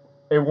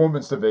a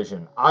women's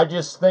division. I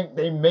just think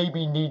they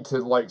maybe need to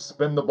like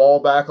spin the ball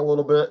back a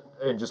little bit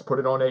and just put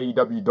it on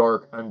AEW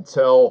Dark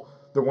until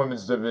the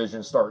women's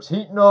division starts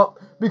heating up,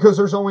 because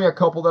there's only a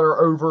couple that are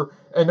over,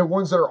 and the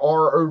ones that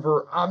are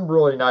over, I'm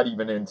really not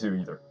even into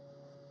either.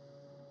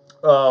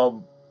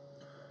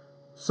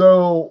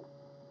 So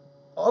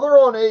other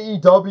on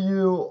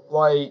AEW,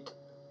 like,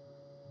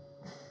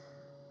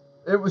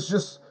 it was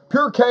just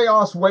pure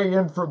chaos way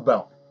in for the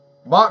belt.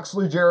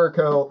 Moxley,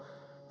 Jericho,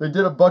 they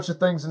did a bunch of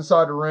things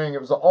inside the ring.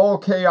 It was an all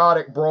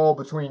chaotic brawl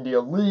between the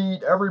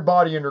Elite.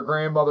 Everybody and their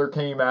grandmother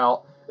came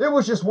out. It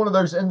was just one of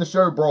those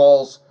in-the-show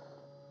brawls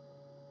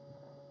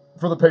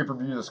for the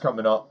pay-per-view that's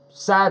coming up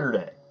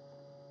Saturday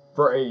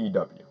for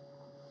AEW.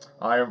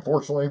 I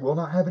unfortunately will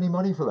not have any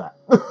money for that.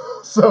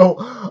 So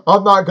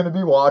I'm not going to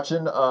be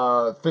watching.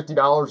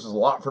 $50 is a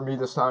lot for me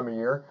this time of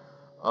year.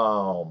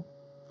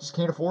 Just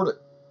can't afford it.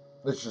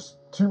 It's just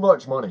too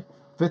much money.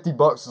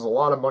 $50 is a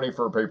lot of money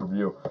for a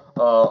pay-per-view.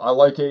 I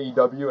like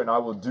AEW, and I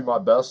will do my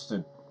best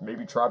to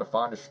maybe try to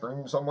find a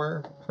stream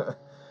somewhere.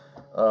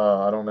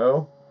 I don't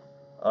know.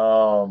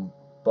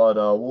 But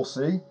we'll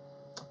see.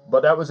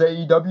 But that was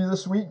AEW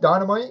this week,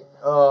 Dynamite.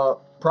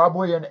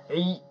 Probably an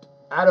 8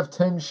 out of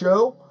 10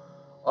 show.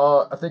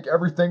 I think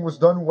everything was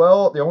done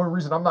well. The only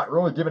reason I'm not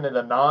really giving it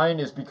a 9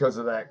 is because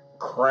of that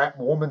crap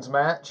women's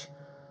match.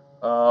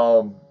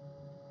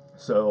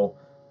 So,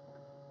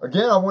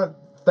 again, I want to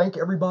thank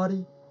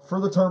everybody for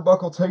the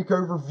Turnbuckle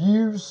Takeover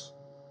views.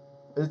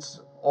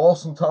 It's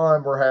awesome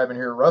time we're having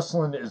here.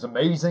 Wrestling is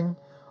amazing.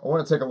 I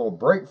want to take a little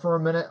break for a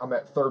minute. I'm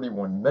at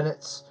 31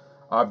 minutes.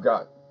 I've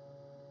got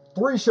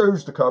 3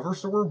 shows to cover,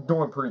 so we're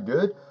doing pretty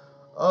good.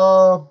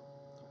 I'm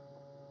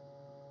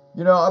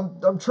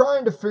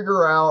trying to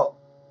figure out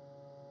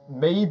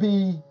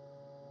maybe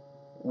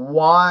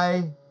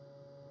why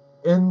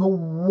in the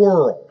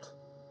world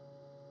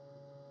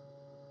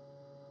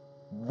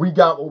we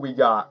got what we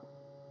got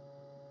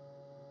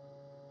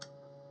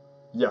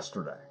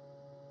yesterday.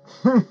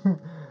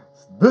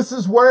 This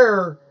is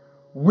where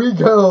we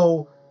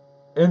go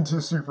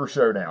into Super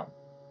Showdown.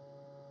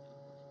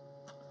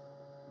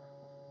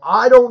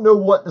 I don't know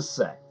what to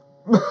say.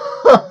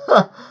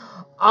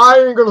 I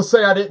ain't going to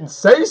say I didn't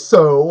say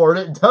so or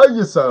didn't tell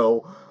you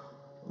so.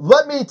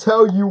 Let me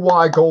tell you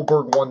why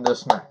Goldberg won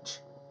this match.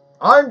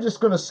 I'm just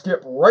going to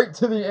skip right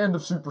to the end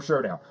of Super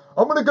Showdown.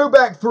 I'm going to go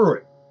back through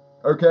it,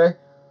 okay?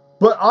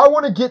 But I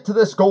want to get to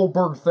this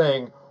Goldberg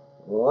thing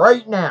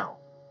right now.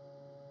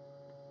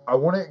 I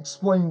want to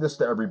explain this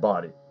to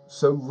everybody.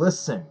 So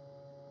listen.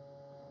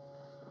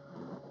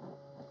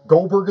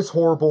 Goldberg is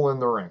horrible in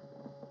the ring.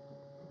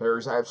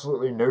 There's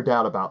absolutely no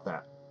doubt about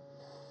that.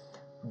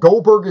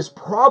 Goldberg is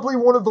probably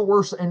one of the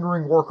worst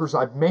in-ring workers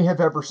I may have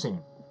ever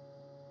seen.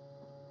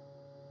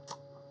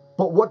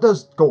 But what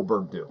does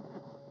Goldberg do?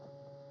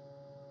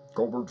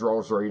 Goldberg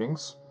draws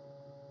ratings.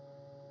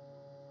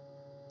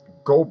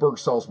 Goldberg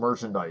sells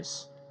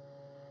merchandise.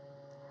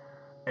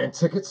 And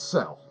tickets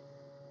sell.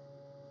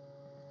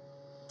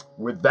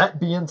 With that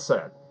being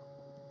said,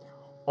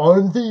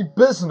 on the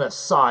business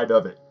side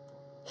of it,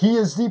 he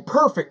is the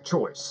perfect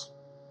choice.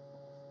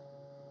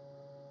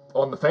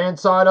 On the fan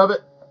side of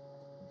it,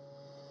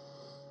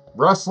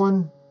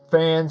 wrestling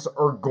fans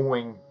are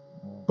going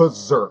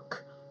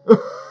berserk.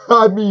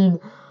 I mean,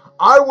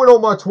 I went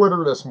on my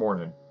Twitter this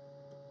morning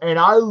and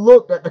I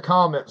looked at the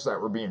comments that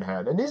were being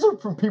had. And these are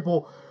from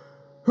people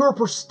who are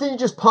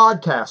prestigious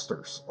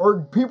podcasters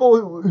or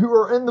people who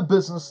are in the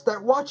business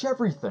that watch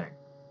everything.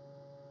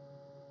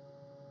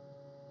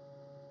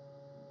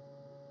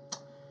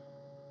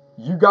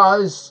 You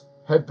guys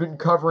have been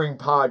covering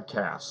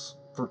podcasts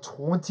for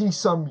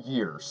 20-some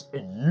years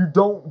and you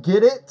don't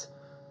get it?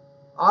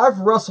 I've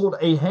wrestled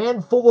a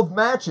handful of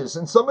matches,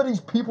 and some of these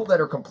people that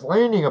are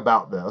complaining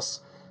about this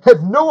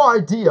have no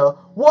idea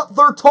what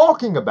they're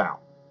talking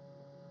about.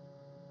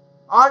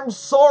 I'm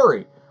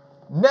sorry.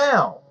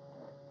 Now,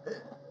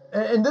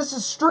 and this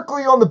is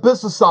strictly on the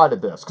business side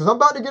of this, because I'm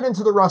about to get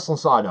into the wrestling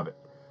side of it.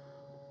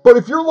 But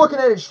if you're looking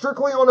at it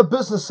strictly on the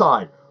business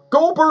side,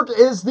 Goldberg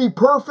is the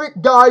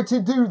perfect guy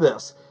to do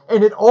this.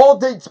 And it all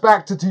dates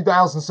back to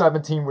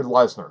 2017 with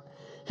Lesnar.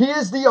 He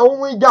is the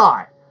only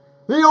guy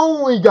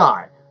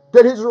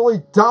that has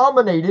really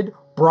dominated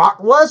Brock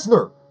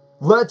Lesnar.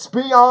 Let's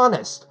be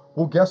honest.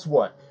 Well, guess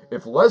what?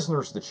 If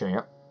Lesnar's the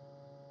champ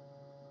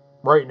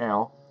right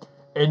now,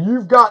 and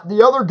you've got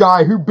the other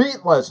guy who beat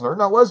Lesnar.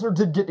 Now, Lesnar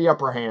did get the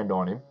upper hand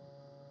on him.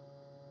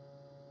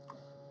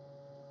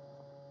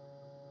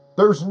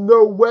 There's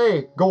no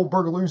way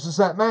Goldberg loses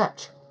that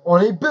match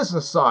on a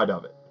business side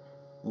of it.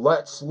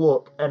 Let's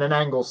look at an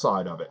angle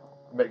side of it.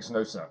 Makes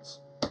no sense.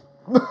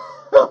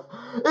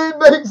 It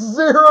makes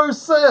 0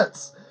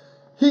 sense.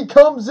 He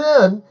comes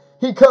in,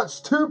 he cuts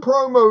 2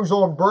 promos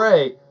on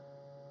Bray,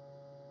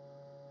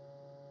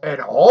 and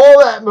all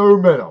that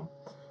momentum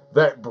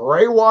that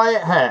Bray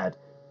Wyatt had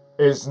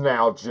is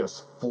now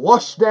just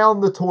flushed down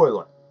the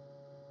toilet.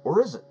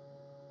 Or is it?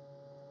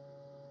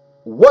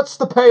 What's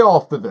the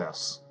payoff to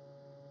this?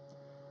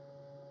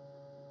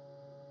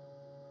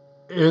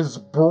 Is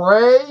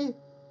Bray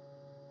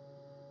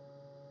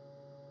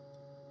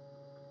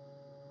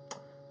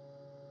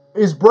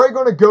Is Bray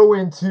going to go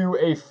into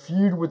a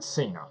feud with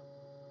Cena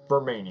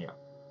for Mania?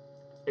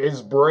 Is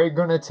Bray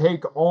going to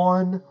take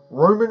on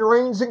Roman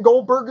Reigns and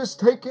Goldberg is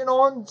taking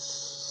on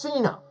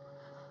Cena?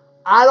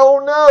 I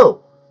don't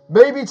know.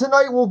 Maybe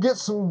tonight we'll get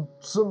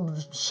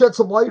shed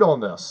some light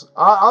on this.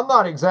 I'm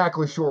not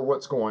exactly sure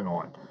what's going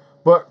on.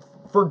 But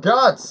for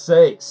God's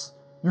sakes,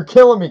 you're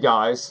killing me,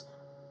 guys.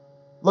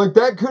 Like,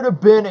 that could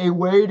have been a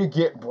way to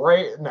get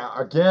Bray... Now,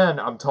 again,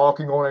 I'm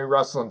talking on a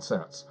wrestling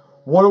sense.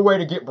 What a way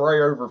to get Bray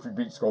over if he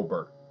beats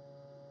Goldberg.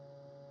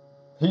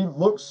 He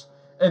looks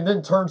and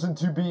then turns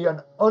into be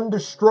an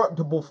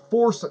indestructible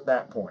force at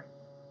that point.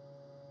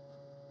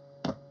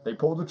 They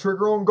pulled the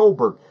trigger on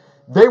Goldberg.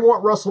 They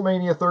want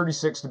WrestleMania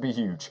 36 to be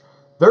huge.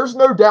 There's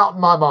no doubt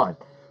in my mind.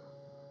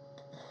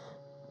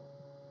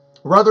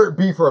 Whether it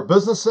be for a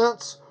business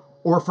sense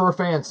or for a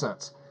fan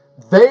sense.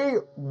 They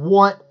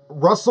want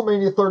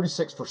WrestleMania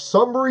 36 for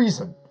some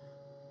reason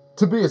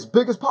to be as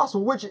big as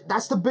possible, which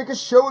that's the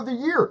biggest show of the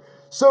year.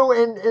 So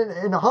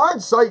in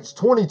hindsight, it's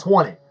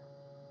 2020.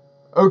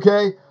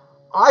 Okay?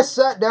 I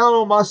sat down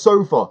on my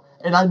sofa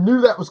and I knew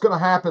that was going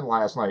to happen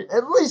last night.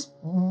 At least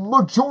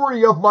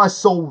majority of my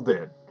soul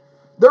did.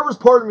 There was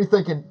part of me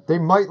thinking they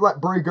might let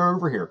Bray go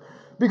over here.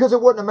 Because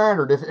it wouldn't have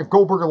mattered if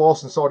Goldberg had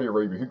lost in Saudi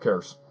Arabia. Who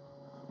cares?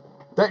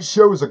 That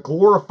show is a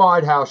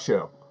glorified house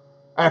show.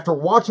 After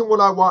watching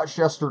what I watched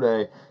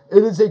yesterday,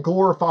 it is a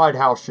glorified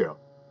house show.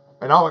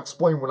 And I'll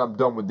explain when I'm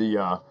done with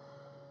the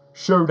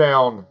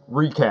Showdown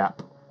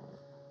recap.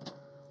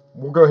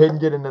 We'll go ahead and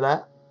get into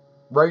that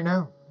right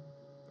now.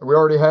 We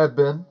already have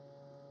been.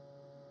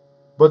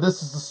 But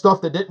this is the stuff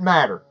that didn't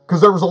matter.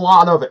 Because there was a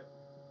lot of it.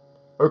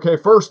 Okay,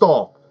 first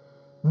off.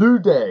 New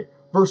Day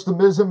versus The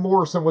Miz and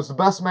Morrison was the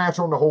best match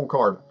on the whole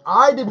card.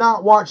 I did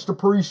not watch the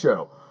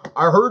pre-show.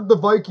 I heard the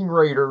Viking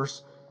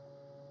Raiders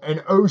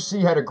and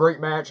OC had a great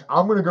match.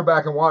 I'm going to go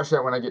back and watch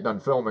that when I get done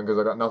filming because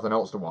I got nothing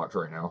else to watch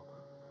right now.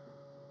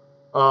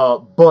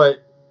 But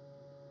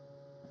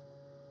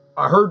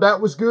I heard that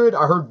was good.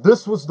 I heard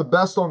this was the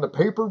best on the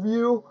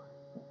pay-per-view.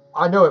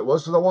 I know it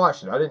was because I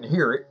watched it. I didn't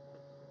hear it.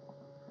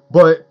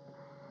 But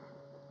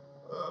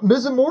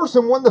Miz and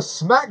Morrison won the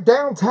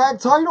SmackDown tag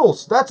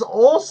titles. That's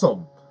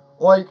awesome.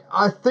 Like,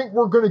 I think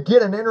we're going to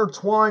get an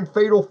intertwined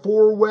fatal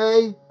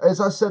four-way,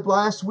 as I said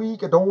last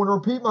week. I don't want to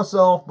repeat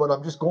myself, but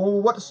I'm just going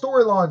with what the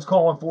storyline's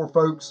calling for,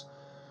 folks.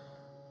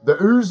 The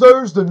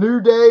Usos, the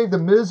New Day, the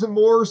Miz and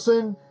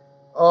Morrison.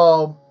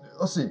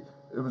 Let's see.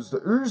 It was the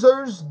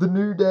Usos, the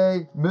New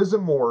Day, Miz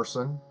and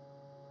Morrison,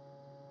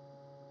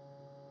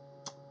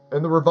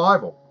 and the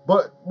Revival.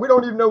 But we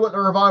don't even know what the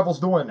Revival's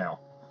doing now.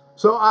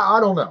 So, I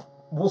don't know.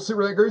 We'll see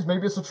where that goes.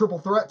 Maybe it's a triple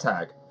threat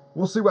tag.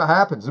 We'll see what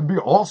happens. It'd be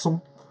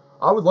awesome.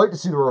 I would like to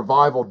see the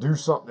Revival do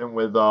something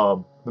with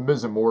the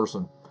Miz and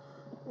Morrison.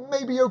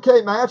 Maybe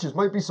okay matches.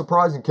 Might be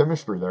surprising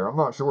chemistry there. I'm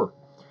not sure.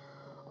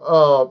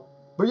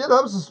 But yeah,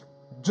 that was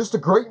just a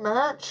great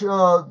match.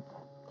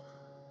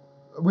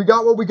 We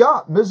got what we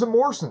got. Miz and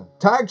Morrison,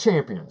 tag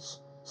champions.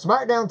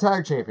 SmackDown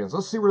tag champions.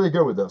 Let's see where they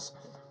go with this.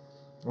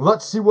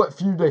 Let's see what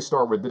feud they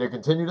start with. Did they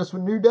continue this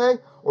with New Day?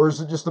 Or is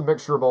it just a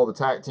mixture of all the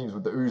tag teams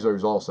with the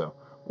Usos also?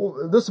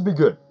 Well, this would be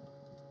good.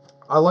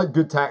 I like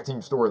good tag team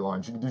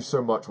storylines. You can do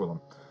so much with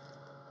them.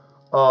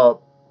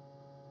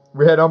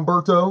 We had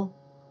Humberto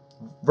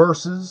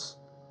versus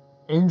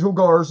Angel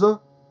Garza.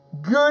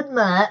 Good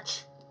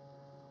match.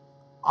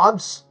 I'm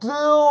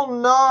still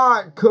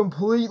not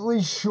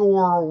completely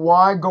sure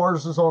why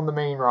Garza's on the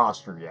main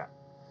roster yet.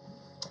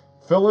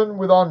 Filling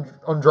with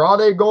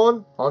Andrade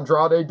gone.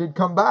 Andrade did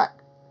come back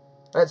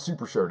at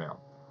Super Showdown.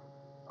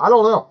 I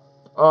don't know.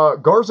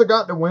 Garza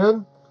got the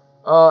win.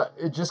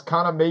 It just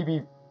kind of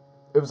maybe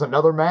it was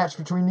another match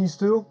between these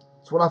two.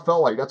 That's what I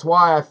felt like. That's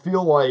why I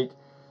feel like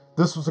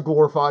this was a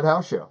glorified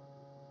house show.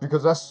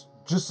 Because that's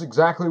just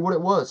exactly what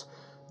it was.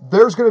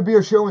 There's going to be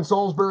a show in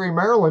Salisbury,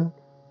 Maryland,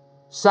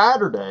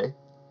 Saturday.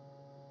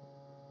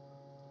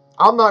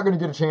 I'm not going to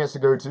get a chance to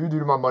go to due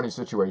to my money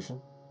situation.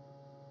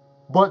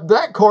 But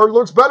that card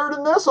looks better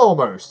than this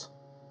almost.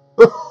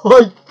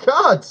 Like,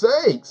 God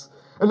sakes.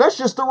 And that's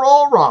just the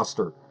Raw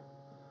roster.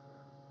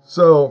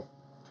 So,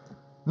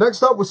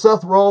 next up was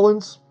Seth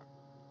Rollins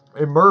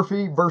and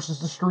Murphy versus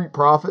the Street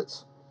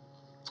Profits.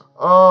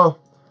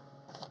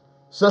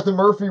 Seth and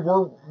Murphy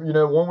were,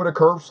 one with a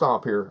curb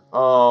stomp here.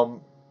 I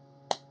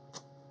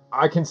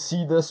can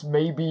see this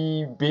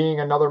maybe being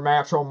another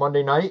match on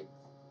Monday night.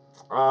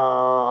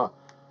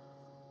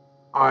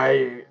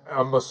 I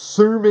am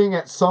assuming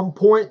at some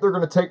point they're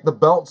going to take the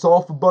belts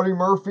off of Buddy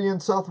Murphy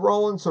and Seth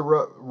Rollins so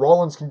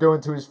Rollins can go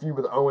into his feud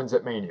with Owens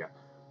at Mania.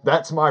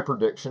 That's my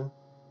prediction.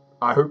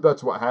 I hope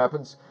that's what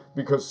happens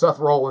because Seth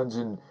Rollins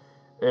and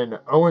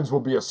Owens will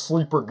be a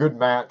sleeper good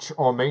match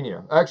on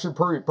Mania. Actually,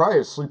 probably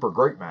a sleeper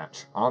great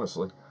match,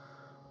 honestly.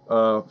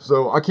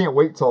 So I can't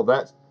wait till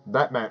that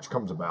match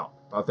comes about.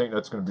 I think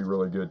that's going to be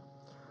really good.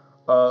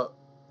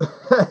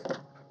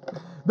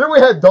 Then we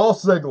had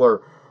Dolph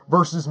Ziggler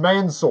versus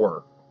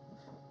Mansoor.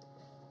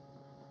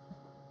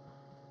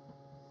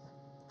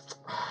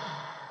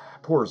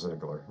 Poor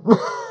Ziggler.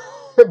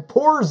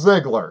 Poor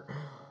Ziggler.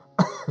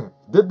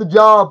 Did the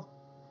job.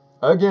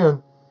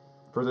 again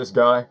for this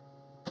guy.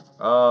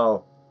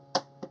 It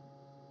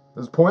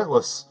was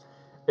pointless.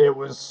 It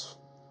was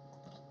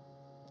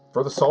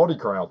for the Saudi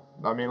crowd.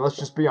 I mean, let's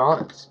just be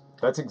honest.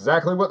 That's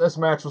exactly what this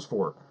match was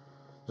for.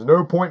 There's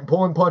no point in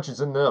pulling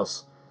punches in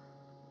this.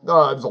 There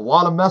was a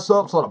lot of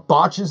mess-ups, a lot of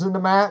botches in the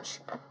match.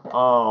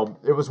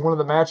 It was one of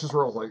the matches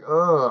where I was like,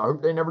 I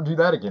hope they never do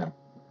that again.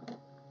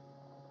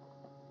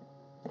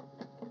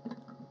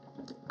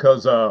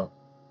 Because, I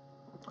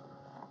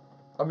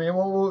mean,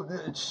 well,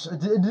 it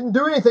didn't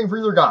do anything for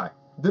either guy.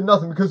 It did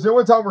nothing, because the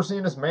only time we're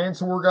seeing this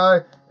Mansoor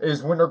guy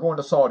is when they're going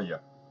to Saudi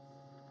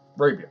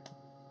Arabia.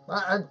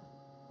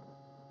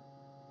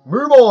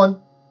 Move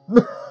on.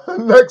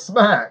 Next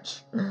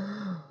match.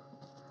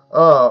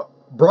 Brock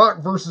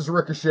versus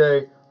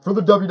Ricochet for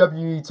the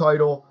WWE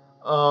title.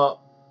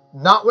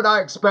 Not what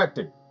I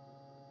expected.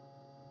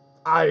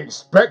 I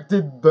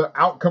expected the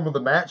outcome of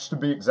the match to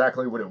be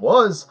exactly what it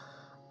was.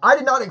 I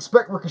did not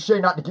expect Ricochet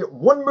not to get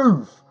one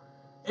move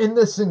in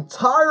this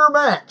entire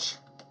match.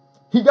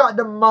 He got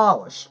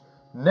demolished.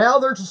 Now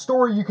there's a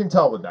story you can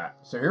tell with that.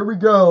 So here we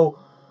go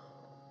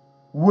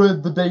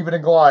with the David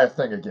and Goliath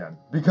thing again.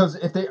 Because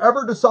if they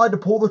ever decide to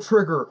pull the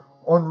trigger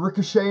on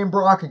Ricochet and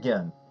Brock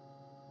again,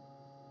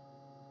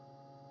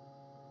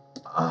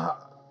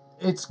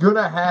 it's going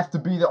to have to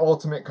be the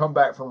ultimate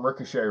comeback from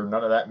Ricochet, or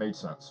none of that made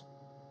sense.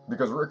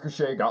 Because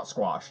Ricochet got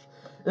squashed.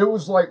 It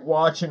was like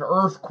watching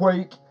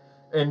Earthquake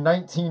in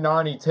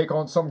 1990 take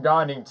on some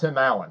guy named Tim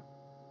Allen.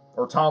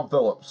 Or Tom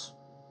Phillips.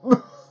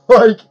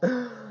 Like,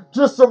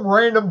 just some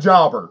random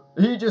jobber.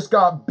 He just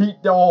got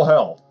beat to all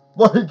hell.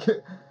 Like,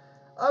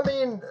 I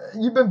mean,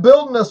 you've been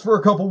building this for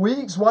a couple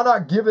weeks. Why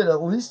not give it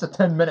at least a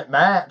 10-minute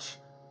match?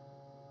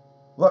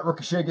 Let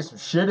Ricochet get some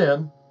shit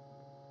in.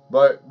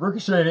 But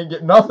Ricochet didn't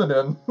get nothing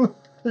in.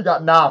 He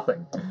got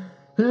nothing.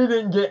 He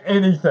didn't get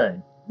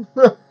anything.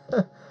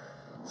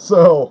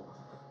 So,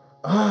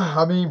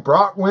 I mean,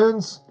 Brock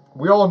wins.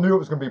 We all knew it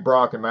was going to be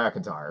Brock and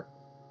McIntyre.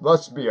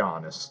 Let's be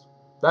honest.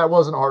 That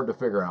wasn't hard to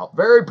figure out.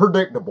 Very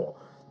predictable.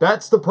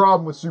 That's the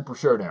problem with Super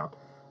Showdown.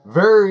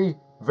 Very,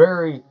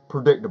 very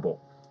predictable.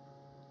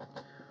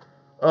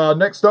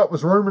 Next up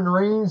was Roman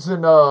Reigns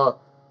and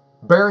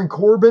Baron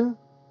Corbin.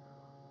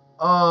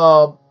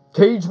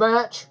 Cage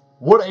match.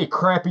 What a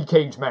crappy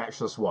cage match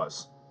this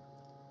was.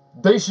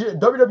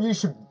 WWE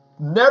should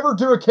never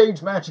do a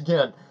cage match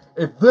again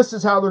if this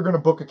is how they're going to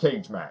book a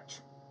cage match.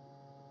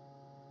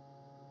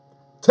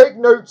 Take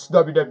notes,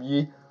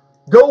 WWE.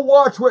 Go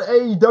watch what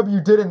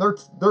AEW did in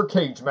their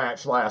cage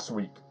match last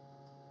week.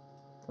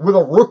 With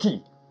a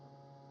rookie.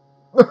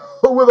 with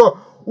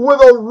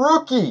a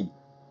rookie.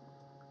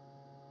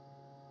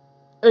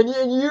 And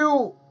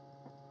you,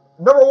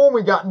 number one,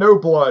 we got no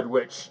blood,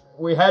 which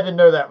we had to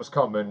know that was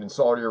coming in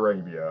Saudi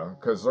Arabia.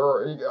 Because,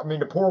 I mean,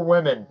 the poor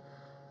women,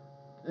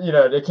 you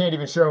know, they can't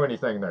even show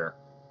anything there.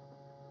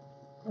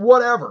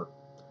 Whatever.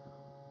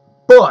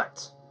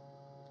 But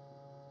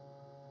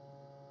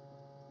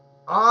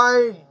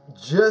I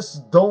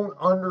just don't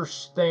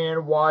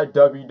understand why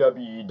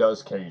WWE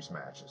does cage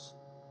matches.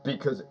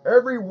 Because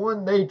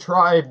everyone they have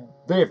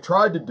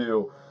tried to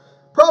do,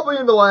 probably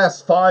in the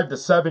last 5 to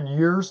 7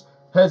 years,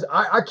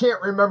 I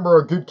can't remember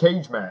a good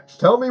cage match.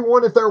 Tell me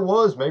one if there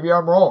was. Maybe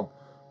I'm wrong.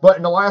 But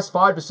in the last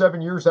 5 to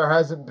 7 years, there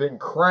hasn't been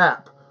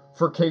crap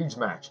for cage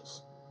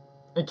matches.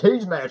 And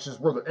cage matches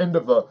were the end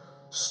of a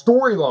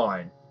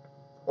storyline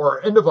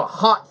or end of a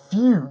hot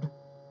feud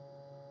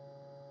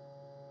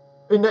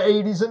in the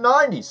 80s and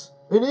 90s.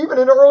 And even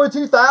in the early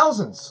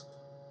 2000s.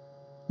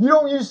 You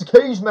don't use the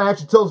cage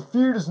match until the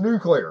feud is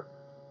nuclear.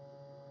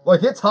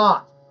 Like, it's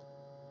hot.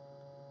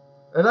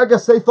 And I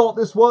guess they thought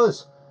this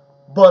was.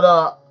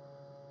 But,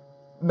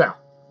 no.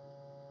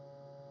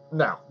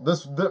 Now,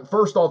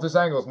 first off, this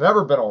angle's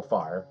never been on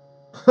fire.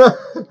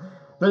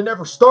 They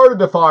never started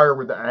the fire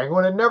with the angle,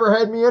 and it never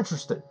had me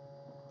interested.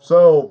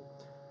 So,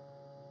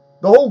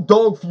 the whole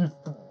dog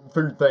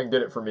food thing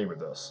did it for me with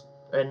this.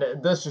 And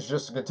this is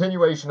just a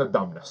continuation of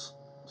dumbness.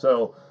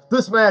 So,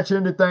 this match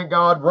ended, thank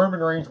God. Roman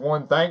Reigns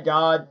won, thank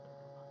God.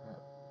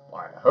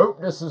 I hope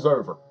this is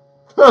over.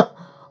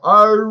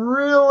 I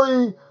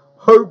really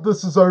hope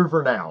this is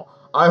over now.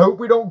 I hope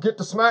we don't get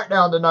to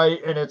SmackDown tonight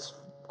and it's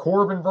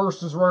Corbin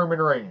versus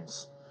Roman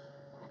Reigns.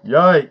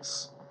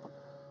 Yikes.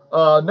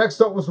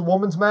 Next up was the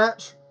women's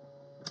match.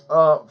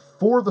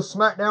 For the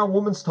SmackDown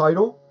women's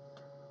title,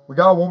 we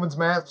got a women's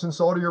match in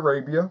Saudi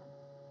Arabia.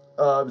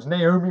 It was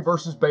Naomi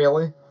versus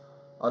Bayley.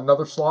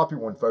 Another sloppy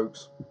one,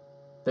 folks.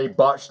 They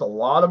botched a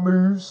lot of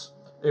moves.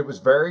 It was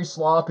very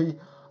sloppy.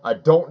 I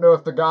don't know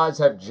if the guys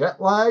have jet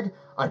lag.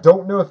 I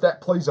don't know if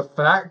that plays a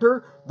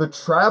factor. The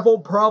travel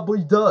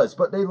probably does,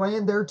 but they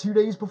land there 2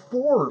 days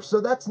before, so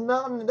that's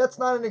not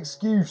an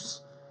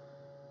excuse.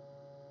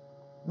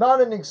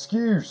 Not an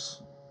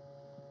excuse.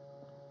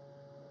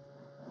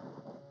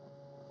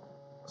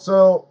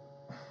 So,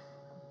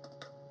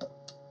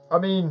 I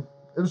mean,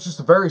 it was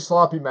just a very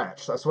sloppy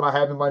match. That's what I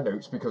have in my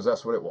notes because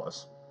that's what it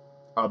was.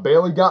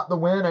 Bayley got the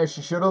win as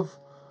she should have.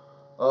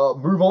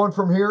 Move on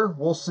from here.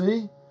 We'll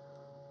see.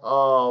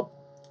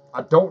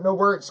 I don't know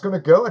where it's going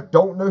to go. I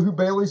don't know who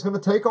Bayley's going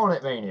to take on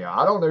at Mania.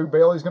 I don't know who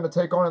Bayley's going to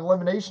take on at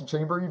Elimination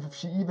Chamber, even if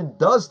she even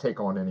does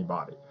take on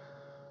anybody.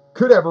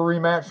 Could have a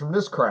rematch from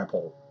this crap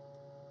hole.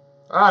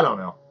 I don't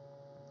know.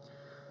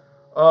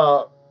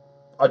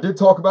 I did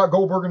talk about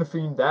Goldberg and The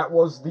Fiend. That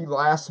was the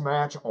last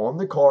match on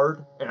the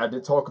card, and I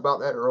did talk about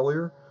that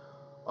earlier.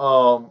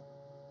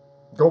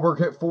 Goldberg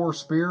hit 4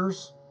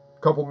 spears,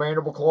 a couple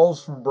mandible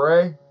claws from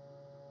Bray,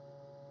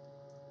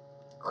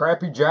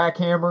 crappy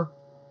jackhammer.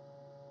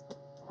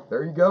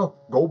 There you go.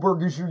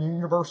 Goldberg is your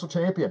Universal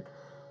Champion.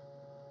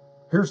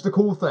 Here's the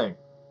cool thing.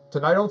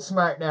 Tonight on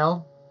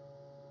SmackDown,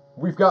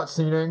 we've got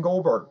Cena and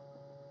Goldberg.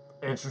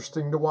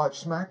 Interesting to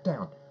watch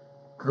SmackDown.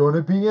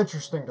 Gonna be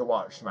interesting to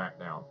watch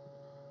SmackDown.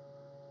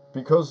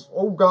 Because,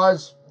 oh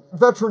guys,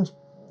 veterans,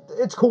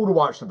 it's cool to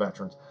watch the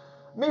veterans.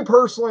 Me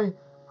personally,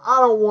 I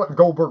don't want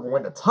Goldberg to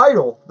win the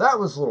title. That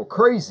was a little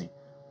crazy.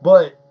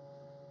 But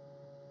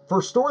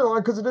for storyline,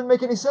 because it didn't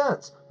make any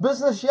sense.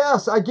 Business,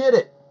 yes, I get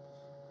it.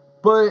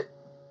 But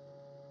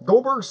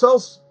Goldberg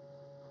sells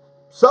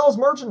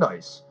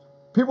merchandise.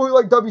 People who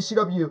like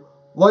WCW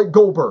like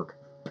Goldberg.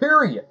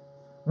 Period.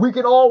 We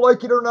can all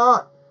like it or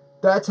not.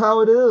 That's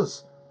how it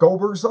is.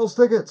 Goldberg sells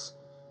tickets.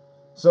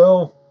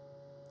 So,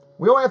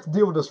 we only have to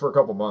deal with this for a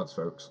couple months,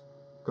 folks.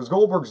 Because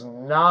Goldberg's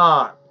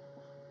not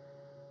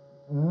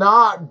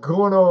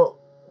gonna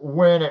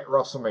win at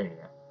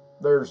WrestleMania.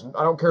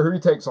 I don't care who he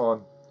takes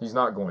on, he's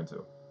not going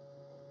to.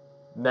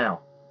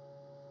 Now,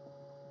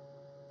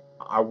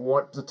 I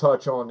want to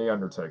touch on The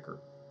Undertaker.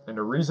 And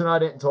the reason I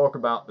didn't talk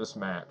about this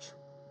match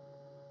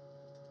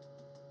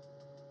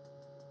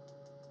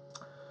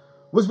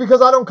was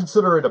because I don't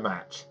consider it a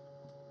match.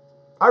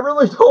 I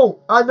really don't.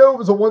 I know it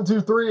was a 1,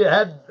 2, 3.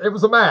 It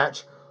was a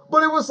match.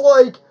 But it was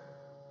like,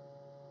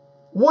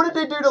 what did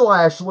they do to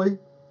Lashley?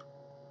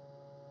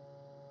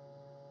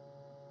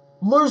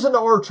 Losing to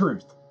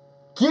R-Truth.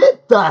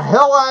 Get the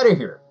hell out of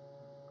here.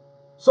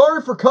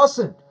 Sorry for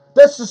cussing.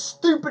 That's the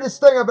stupidest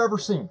thing I've ever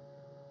seen.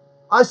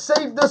 I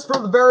saved this for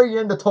the very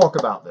end to talk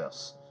about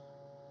this.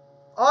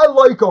 I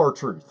like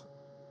R-Truth.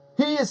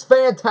 He is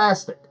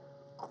fantastic.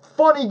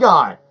 Funny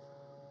guy.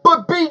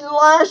 But beating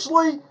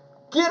Lashley?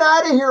 Get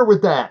out of here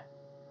with that.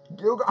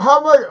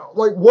 How much,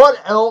 what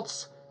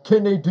else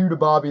can they do to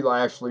Bobby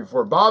Lashley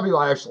before Bobby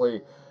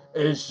Lashley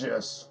is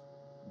just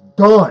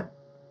done?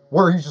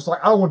 Where he's just like,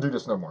 I don't want to do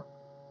this no more.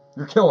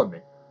 You're killing me.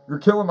 You're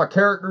killing my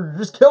character. You're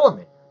just killing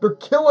me. They're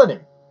killing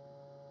him.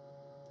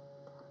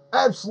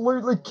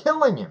 Absolutely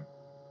killing him.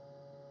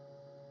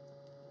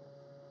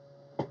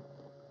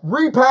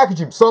 Repackage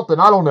him something,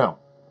 I don't know.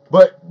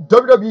 But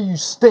WWE, you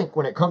stink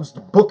when it comes to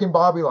booking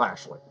Bobby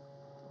Lashley.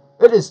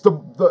 It is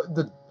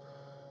the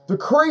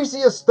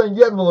craziest thing.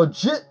 You have a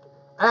legit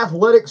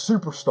athletic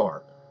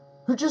superstar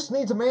who just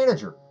needs a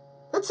manager.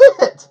 That's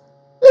it.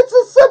 It's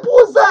as simple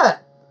as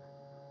that.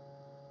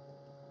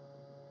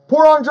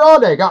 Poor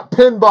Andrade got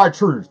pinned by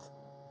Truth.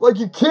 Like,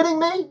 you kidding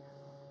me?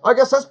 I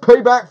guess that's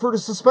payback for the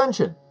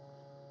suspension.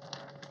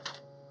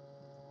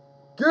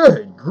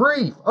 Good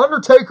grief.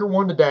 Undertaker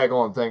won the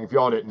daggone thing, if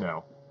y'all didn't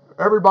know.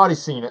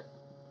 Everybody's seen it.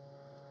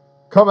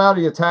 Come out,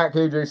 he attacked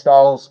AJ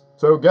Styles.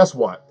 So guess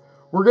what?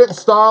 We're getting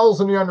Styles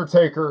and The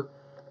Undertaker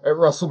at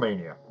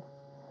WrestleMania.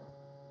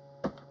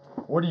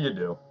 What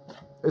do?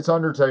 It's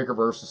Undertaker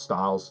versus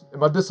Styles.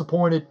 Am I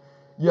disappointed?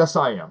 Yes,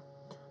 I am.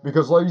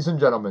 Because, ladies and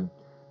gentlemen,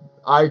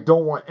 I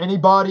don't want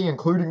anybody,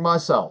 including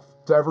myself,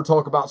 to ever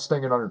talk about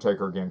Sting and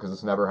Undertaker again, because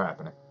it's never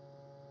happening.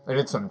 And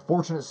it's an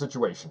unfortunate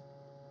situation.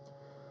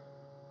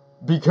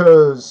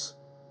 Because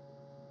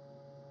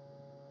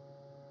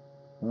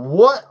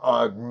what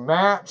a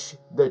match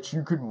that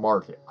you could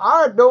market.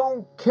 I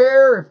don't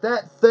care if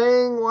that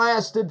thing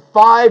lasted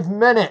 5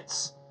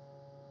 minutes.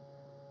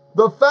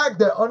 The fact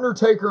that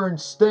Undertaker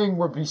and Sting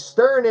would be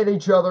staring at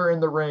each other in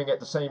the ring at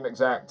the same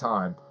exact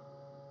time.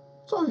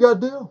 That's all you gotta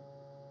do.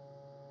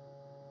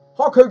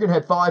 Hulk Hogan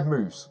had 5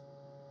 moves.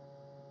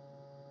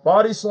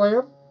 Body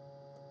slam,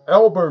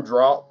 elbow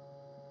drop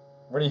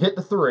when he hit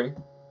the 3,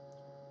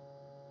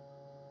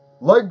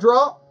 leg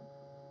drop,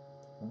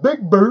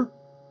 big boot,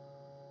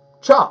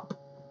 chop.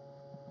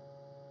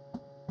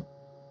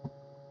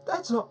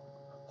 That's Hulk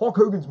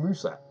Hogan's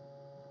moveset,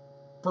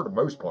 for the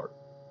most part.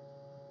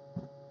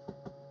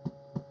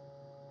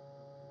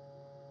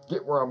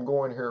 Get where I'm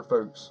going here,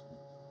 folks.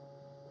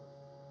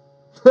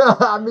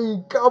 I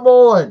mean, come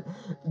on.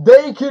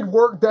 They could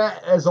work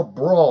that as a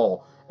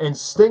brawl, and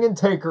Sting and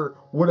Taker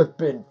would have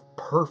been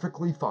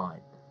perfectly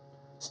fine.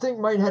 Sting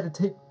might have had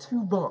to take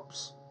 2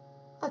 bumps.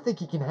 I think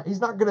he can.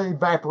 He's not going to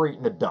evaporate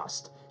into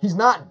dust. He's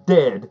not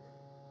dead.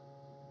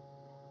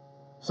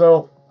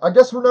 So, I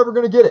guess we're never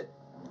going to get it.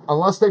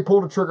 Unless they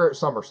pull the trigger at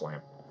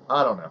SummerSlam.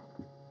 I don't know.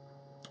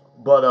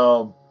 But,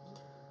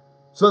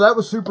 so that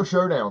was Super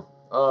Showdown.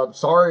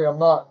 Sorry, I'm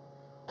not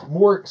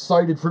more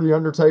excited for The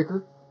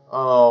Undertaker.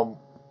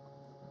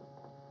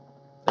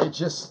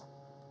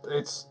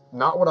 It's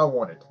not what I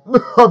wanted.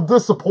 I'm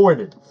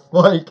disappointed.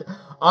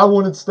 I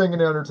wanted Sting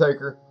and The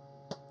Undertaker.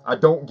 I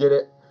don't get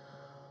it.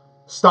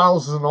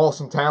 Styles is an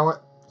awesome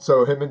talent,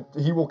 so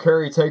he will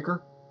carry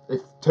Taker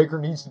if Taker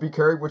needs to be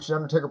carried, which the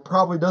Undertaker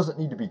probably doesn't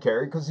need to be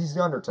carried because he's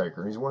the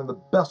Undertaker. He's one of the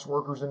best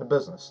workers in the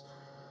business.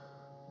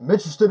 I'm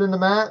interested in the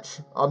match.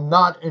 I'm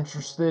not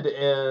interested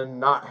in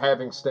not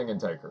having Sting and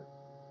Taker.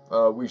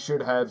 We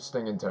should have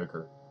Sting and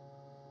Taker.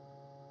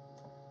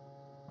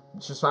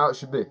 It's just how it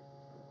should be.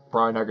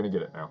 Probably not going to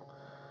get it now.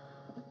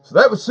 So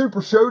that was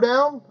Super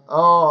Showdown.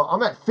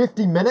 I'm at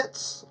 50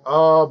 minutes.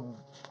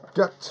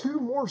 Got 2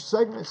 more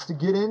segments to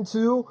get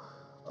into.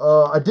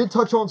 I did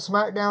touch on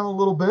SmackDown a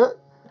little bit.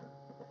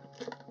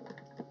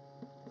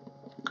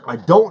 I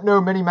don't know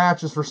many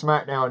matches for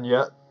SmackDown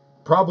yet.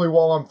 Probably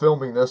while I'm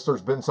filming this,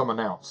 there's been some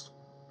announced.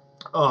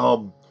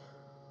 But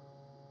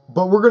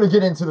we're going to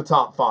get into the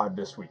top 5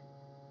 this week.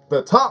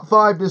 The top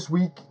 5 this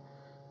week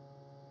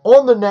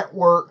on the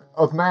network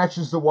of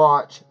matches to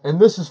watch, and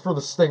this is for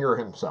the Stinger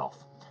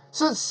himself.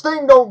 Since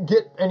Sting don't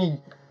get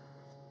any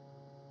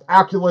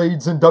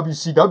accolades in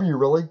WCW,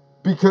 really,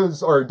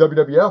 because, or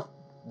WWF,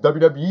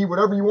 WWE,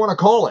 whatever you want to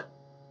call it.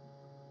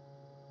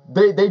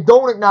 They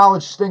don't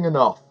acknowledge Sting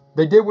enough.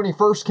 They did when he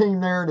first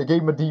came there. They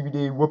gave him a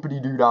DVD,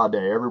 whoopity-doo-dah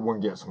day. Everyone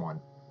gets one.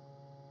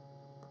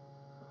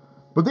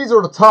 But these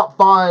are the top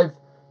 5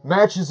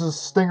 matches of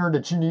Stinger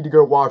that you need to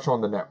go watch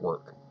on the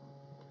network.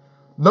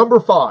 Number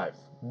 5,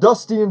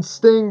 Dusty and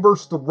Sting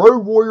versus the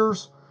Road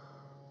Warriors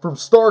from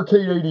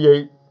Starrcade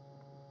 88.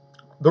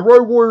 The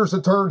Road Warriors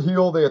had turned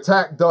heel. They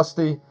attacked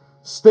Dusty.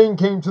 Sting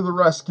came to the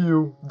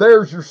rescue.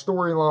 There's your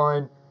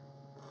storyline.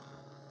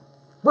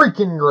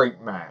 Freaking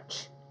great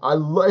match.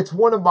 It's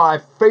one of my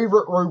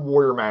favorite Road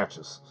Warrior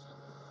matches.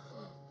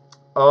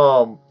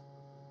 Number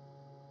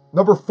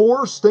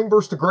 4, Sting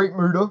versus the Great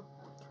Muta.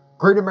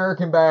 Great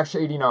American Bash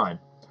 89.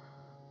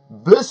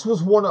 This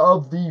was one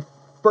of the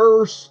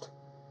first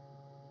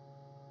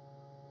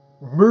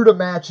Muta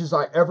matches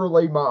I ever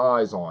laid my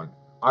eyes on.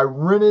 I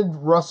rented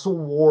Wrestle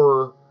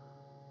War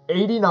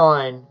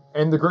 89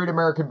 and the Great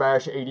American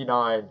Bash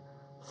 89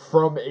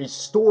 from a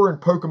store in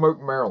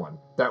Pocomoke, Maryland.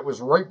 That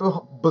was right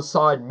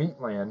beside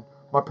Meatland.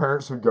 My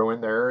parents would go in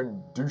there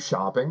and do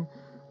shopping.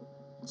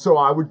 So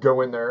I would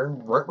go in there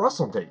and rent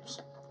wrestling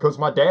tapes. Because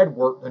my dad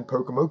worked in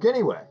Pocomoke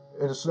anyway,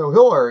 in the Snow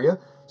Hill area.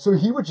 So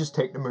he would just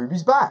take the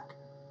movies back.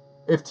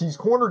 If T's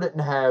Corner didn't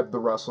have the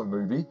wrestling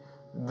movie,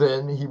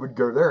 then he would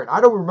go there. And I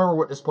don't remember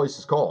what this place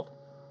is called.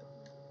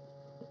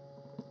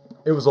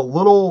 It was a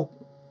little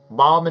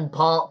mom and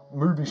pop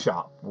movie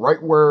shop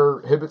right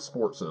where Hibbett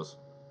Sports is.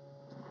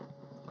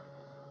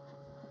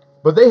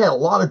 But they had a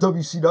lot of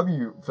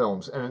WCW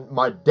films, and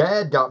my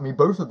dad got me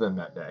both of them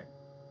that day.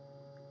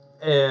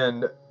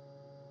 And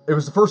it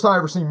was the first time I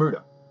ever seen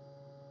Muta.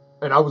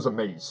 And I was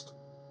amazed.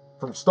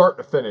 From start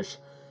to finish.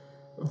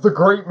 The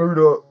Great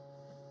Muta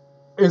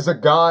is a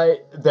guy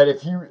that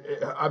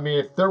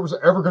if there was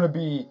ever going to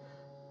be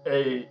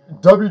a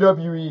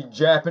WWE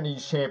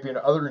Japanese champion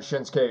other than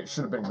Shinsuke, it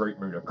should have been Great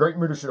Muta. Great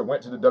Muta should have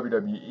went to the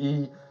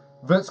WWE.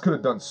 Vince could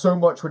have done so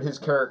much with his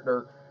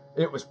character.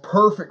 It was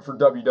perfect for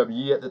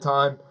WWE at the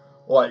time.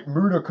 Like,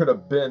 Muta could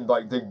have been,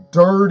 like, the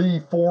dirty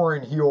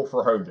foreign heel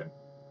for Hogan.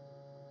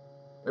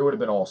 It would have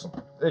been awesome.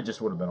 It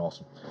just would have been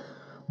awesome.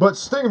 But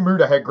Sting and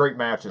Muta had great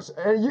matches.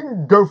 And you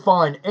can go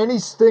find any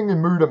Sting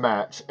and Muta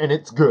match, and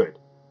it's good.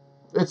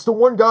 It's the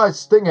one guy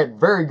Sting had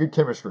very good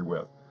chemistry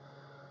with.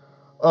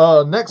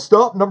 Next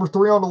up, number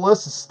 3 on the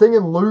list is Sting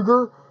and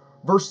Luger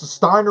versus the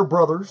Steiner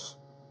Brothers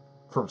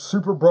from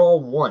Super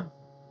Brawl 1.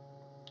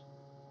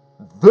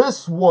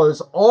 This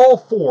was all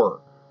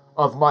 4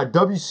 of my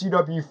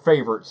WCW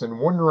favorites in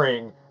one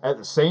ring at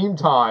the same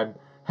time,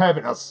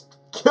 having a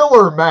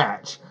killer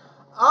match.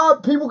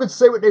 People could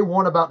say what they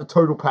want about the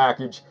total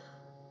package.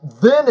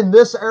 Then, in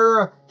this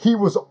era, he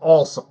was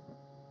awesome.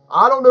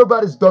 I don't know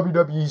about his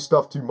WWE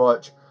stuff too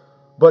much,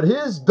 but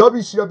his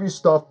WCW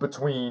stuff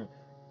between,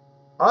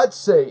 I'd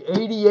say,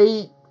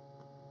 88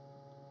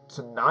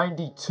 to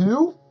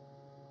 92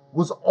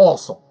 was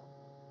awesome.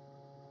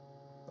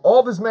 All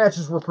of his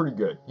matches were pretty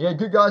good. He had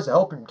good guys to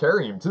help him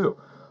carry him, too.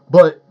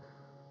 But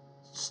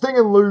Sting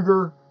and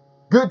Luger,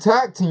 good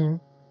tag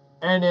team.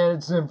 And then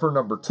it's in for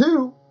number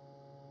 2.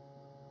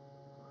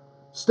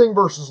 Sting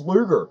versus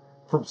Luger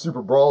from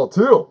Super Brawl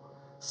 2.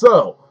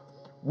 So,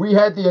 we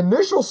had the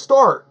initial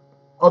start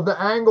of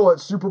the angle at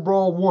Super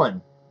Brawl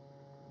 1,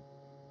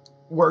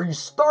 where you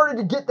started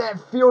to get that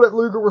feel that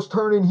Luger was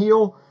turning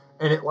heel,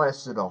 and it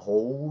lasted a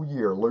whole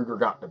year. Luger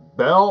got the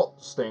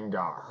belt, Sting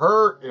got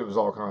hurt, it was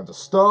all kinds of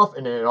stuff,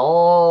 and then it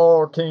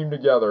all came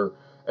together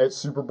at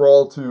Super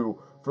Brawl 2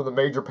 for the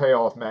major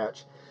payoff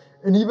match.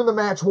 And even the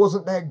match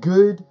wasn't that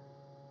good.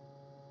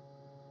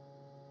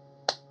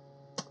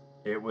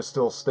 It was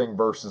still Sting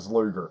versus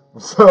Luger.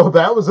 So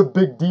that was a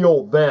big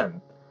deal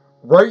then.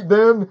 Right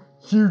then,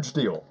 huge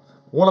deal.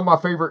 One of my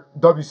favorite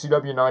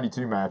WCW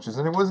 92 matches.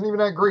 And it wasn't even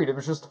that great. It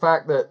was just the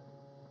fact that,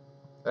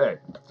 hey.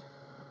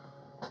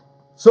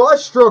 So I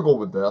struggled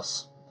with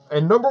this.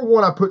 And number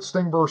 1, I put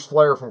Sting versus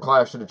Flair from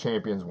Clash of the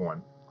Champions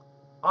 1.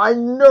 I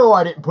know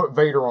I didn't put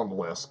Vader on the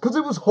list. Because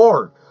it was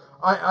hard.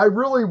 I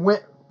really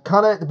went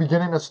kind of at the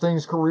beginning of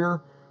Sting's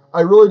career.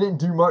 I really didn't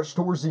do much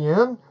towards the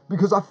end.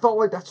 Because I felt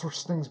like that's where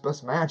Sting's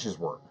best matches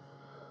were.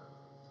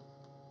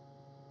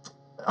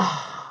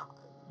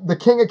 The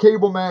King of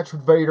Cable match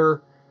with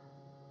Vader,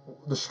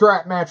 the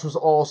strap match was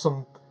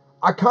awesome.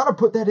 I kind of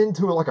put that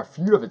into like a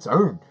feud of its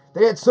own.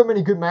 They had so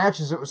many good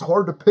matches, it was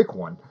hard to pick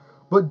one.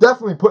 But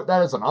definitely put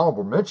that as an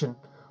honorable mention.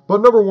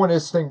 But number one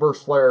is Sting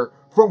vs. Flair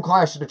from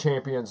Clash of the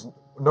Champions,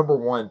 number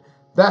one.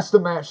 That's the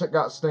match that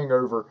got Sting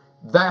over.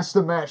 That's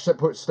the match that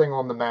put Sting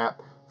on the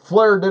map.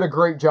 Flair did a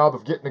great job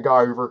of getting the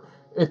guy over.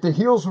 If the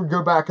heels would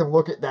go back and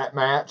look at that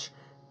match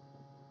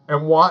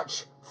and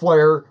watch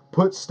Flair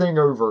put Sting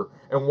over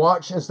and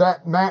watch as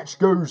that match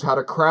goes how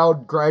the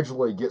crowd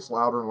gradually gets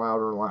louder and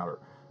louder and louder.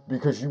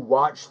 Because you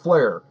watch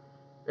Flair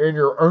in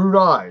your own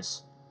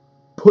eyes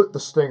put the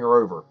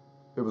Stinger over.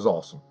 It was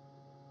awesome.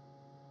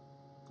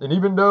 And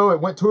even though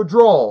it went to a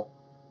draw,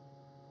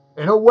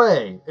 in a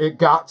way, it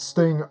got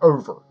Sting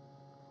over.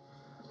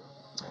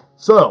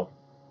 So,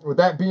 with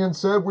that being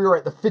said, we are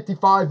at the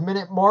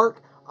 55-minute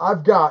mark.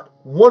 I've got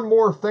one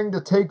more thing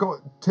to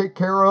take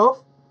care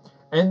of,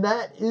 and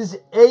that is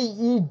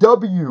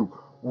AEW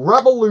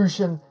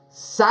Revolution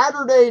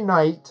Saturday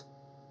night,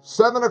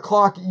 7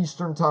 o'clock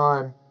Eastern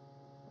Time,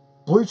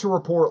 Bleacher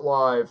Report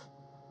Live.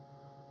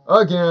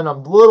 Again,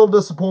 I'm a little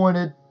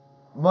disappointed.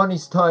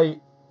 Money's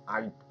tight.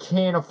 I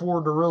can't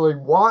afford to really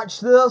watch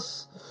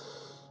this.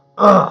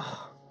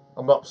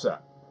 I'm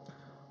upset.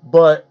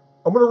 But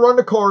I'm going to run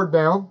the card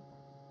down.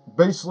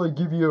 Basically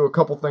give you a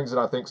couple things that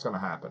I think is going to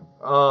happen.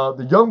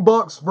 The Young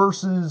Bucks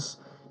versus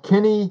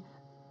Kenny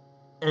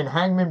and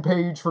Hangman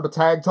Page for the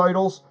tag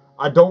titles.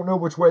 I don't know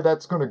which way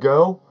that's going to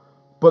go,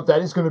 but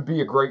that is going to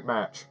be a great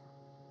match.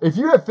 If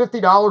you have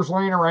 $50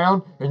 laying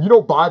around and you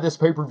don't buy this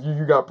pay-per-view,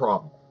 you got a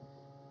problem.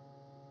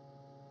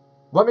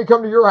 Let me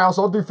come to your house.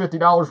 I'll do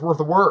 $50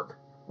 worth of work.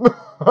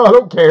 I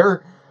don't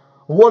care.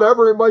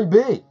 Whatever it might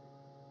be.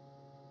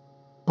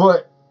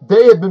 But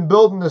they have been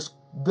building this.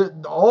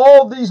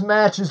 All these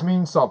matches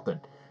mean something.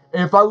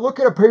 And if I look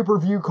at a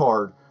pay-per-view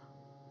card,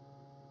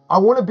 I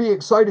want to be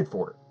excited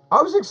for it.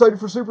 I was excited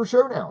for Super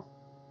Showdown.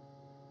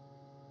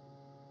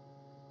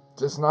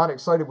 Just not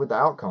excited with the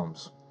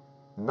outcomes.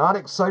 Not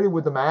excited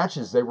with the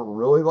matches. They were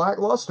really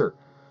lackluster.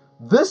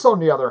 This, on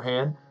the other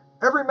hand,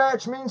 every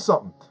match means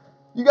something.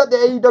 You got the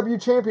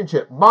AEW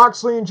Championship.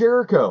 Moxley and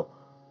Jericho.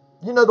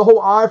 You know, the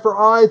whole eye for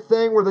eye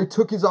thing where they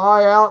took his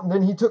eye out and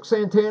then he took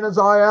Santana's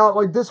eye out.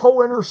 Like this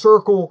whole Inner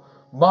Circle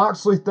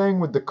Moxley thing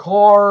with the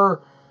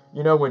car.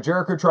 You know, when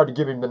Jericho tried to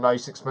give him the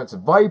nice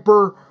expensive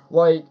Viper,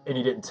 like, and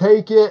he didn't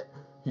take it.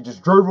 He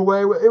just drove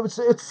away.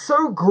 It's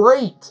so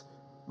great.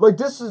 Like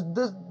this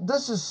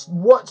is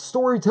what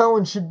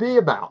storytelling should be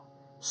about.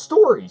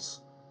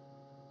 Stories.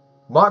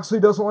 Moxley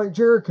doesn't like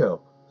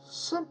Jericho.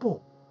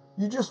 Simple.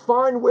 You just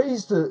find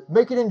ways to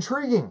make it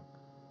intriguing.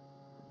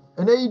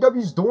 And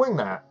AEW's doing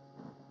that.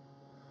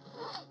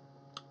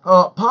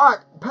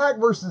 Pac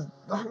versus,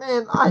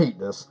 man, I hate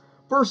this.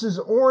 Versus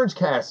Orange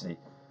Cassidy.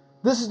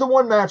 This is the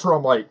one match where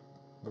I'm like,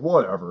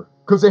 whatever.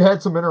 Because they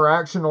had some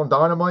interaction on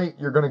Dynamite,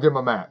 you're going to give them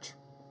a match.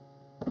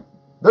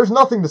 There's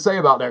nothing to say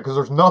about that because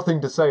there's nothing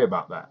to say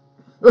about that.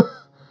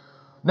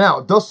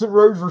 Now, Dustin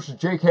Rhodes versus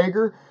Jake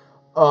Hager.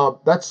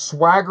 That's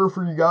Swagger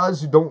for you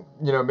guys who don't,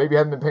 maybe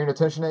haven't been paying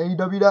attention to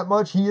AEW that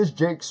much. He is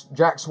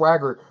Jack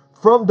Swagger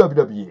from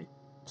WWE.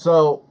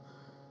 So,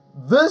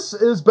 this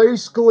is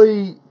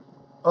basically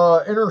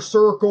Inner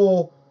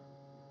Circle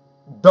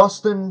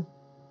Dustin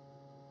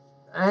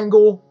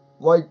angle.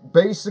 Like,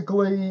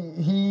 basically,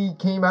 he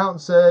came out and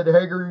said,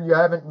 Hager, you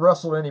haven't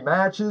wrestled any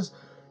matches.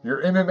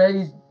 Your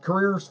MMA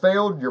career's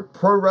failed. Your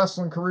pro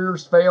wrestling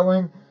career's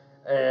failing.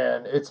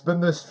 And it's been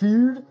this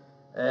feud.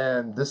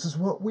 And this is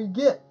what we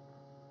get.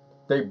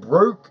 They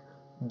broke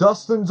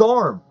Dustin's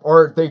arm.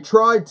 Or they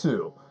tried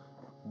to.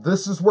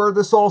 This is where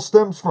this all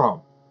stems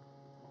from.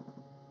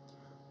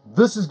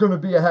 This is going to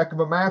be a heck of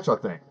a match, I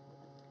think.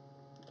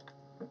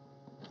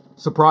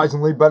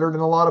 Surprisingly better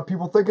than a lot of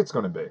people think it's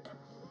going to be.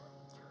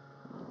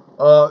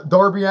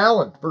 Darby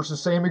Allin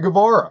versus Sammy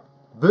Guevara.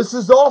 This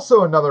is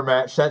also another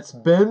match that's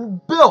been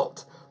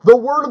built. The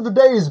word of the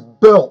day is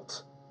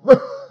built.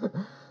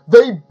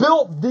 They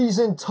built these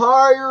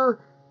entire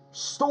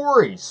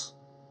stories.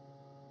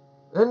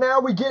 And now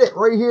we get it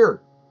right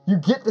here. You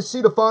get to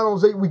see the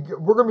finals.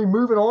 We're going to be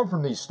moving on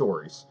from these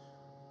stories.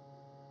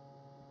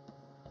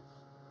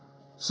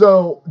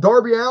 So,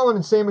 Darby Allin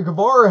and Sammy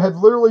Guevara have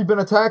literally been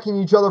attacking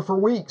each other for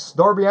weeks.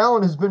 Darby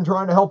Allin has been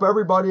trying to help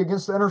everybody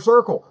against the Inner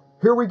Circle.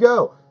 Here we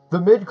go. The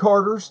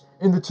mid-carders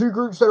in the two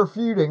groups that are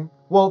feuding,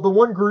 well, the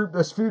one group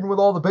that's feuding with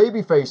all the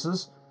baby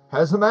faces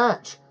has a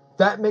match.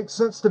 That makes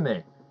sense to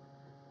me.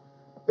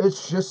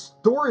 It's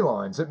just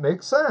storylines. It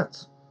makes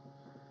sense.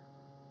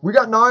 We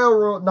got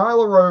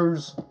Nyla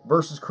Rose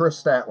versus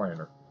Chris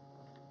Statlander.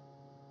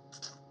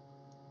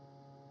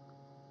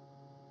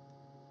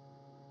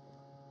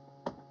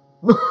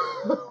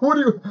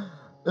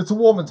 It's a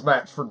woman's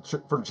match for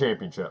the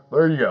championship.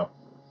 There you go.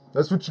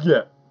 That's what you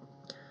get.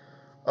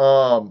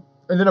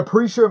 And then a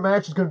pre-show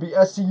match is going to be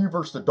SCU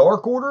versus the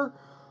Dark Order.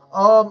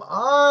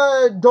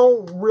 I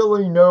don't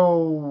really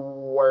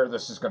know where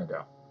this is going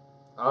to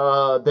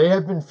go. They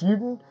have been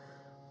feuding.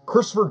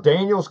 Christopher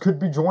Daniels could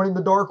be joining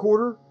the Dark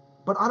Order.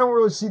 but I don't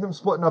really see them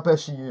splitting up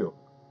SCU.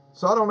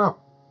 So I don't know.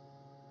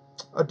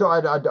 I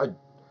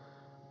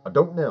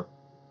don't know.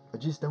 I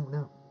just don't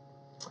know.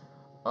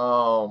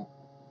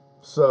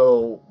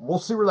 So we'll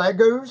see where that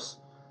goes.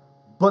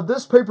 But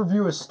this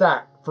pay-per-view is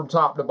stacked from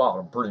top to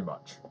bottom, pretty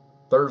much.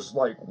 There's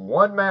like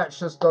one match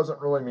that doesn't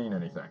really mean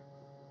anything.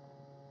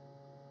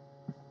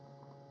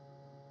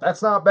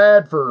 That's not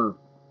bad for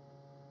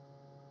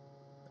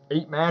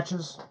 8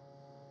 matches.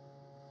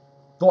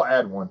 They'll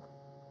add one.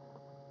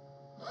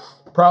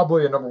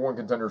 Probably a number 1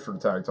 contenders for the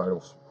tag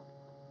titles.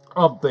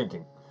 I'm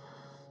thinking.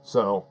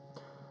 So,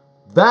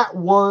 that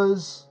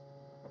was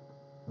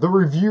the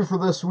review for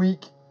this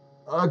week.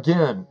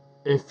 Again,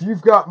 if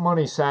you've got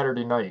money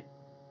Saturday night,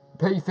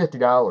 pay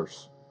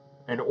 $50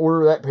 and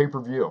order that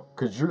pay-per-view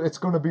because it's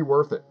going to be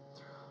worth it.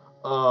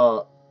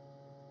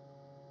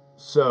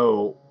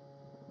 So,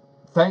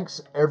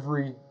 thanks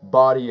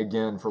everybody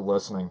again for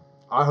listening.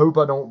 I hope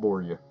I don't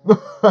bore you.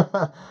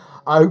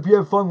 I hope you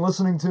have fun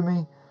listening to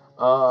me.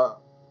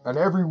 An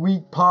every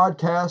week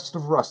podcast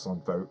of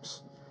wrestling,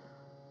 folks.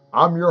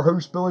 I'm your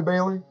host, Billy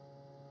Bailey.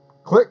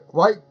 Click,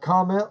 like,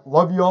 comment.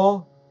 Love you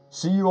all.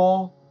 See you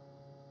all.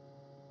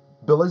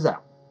 Billy's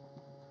out.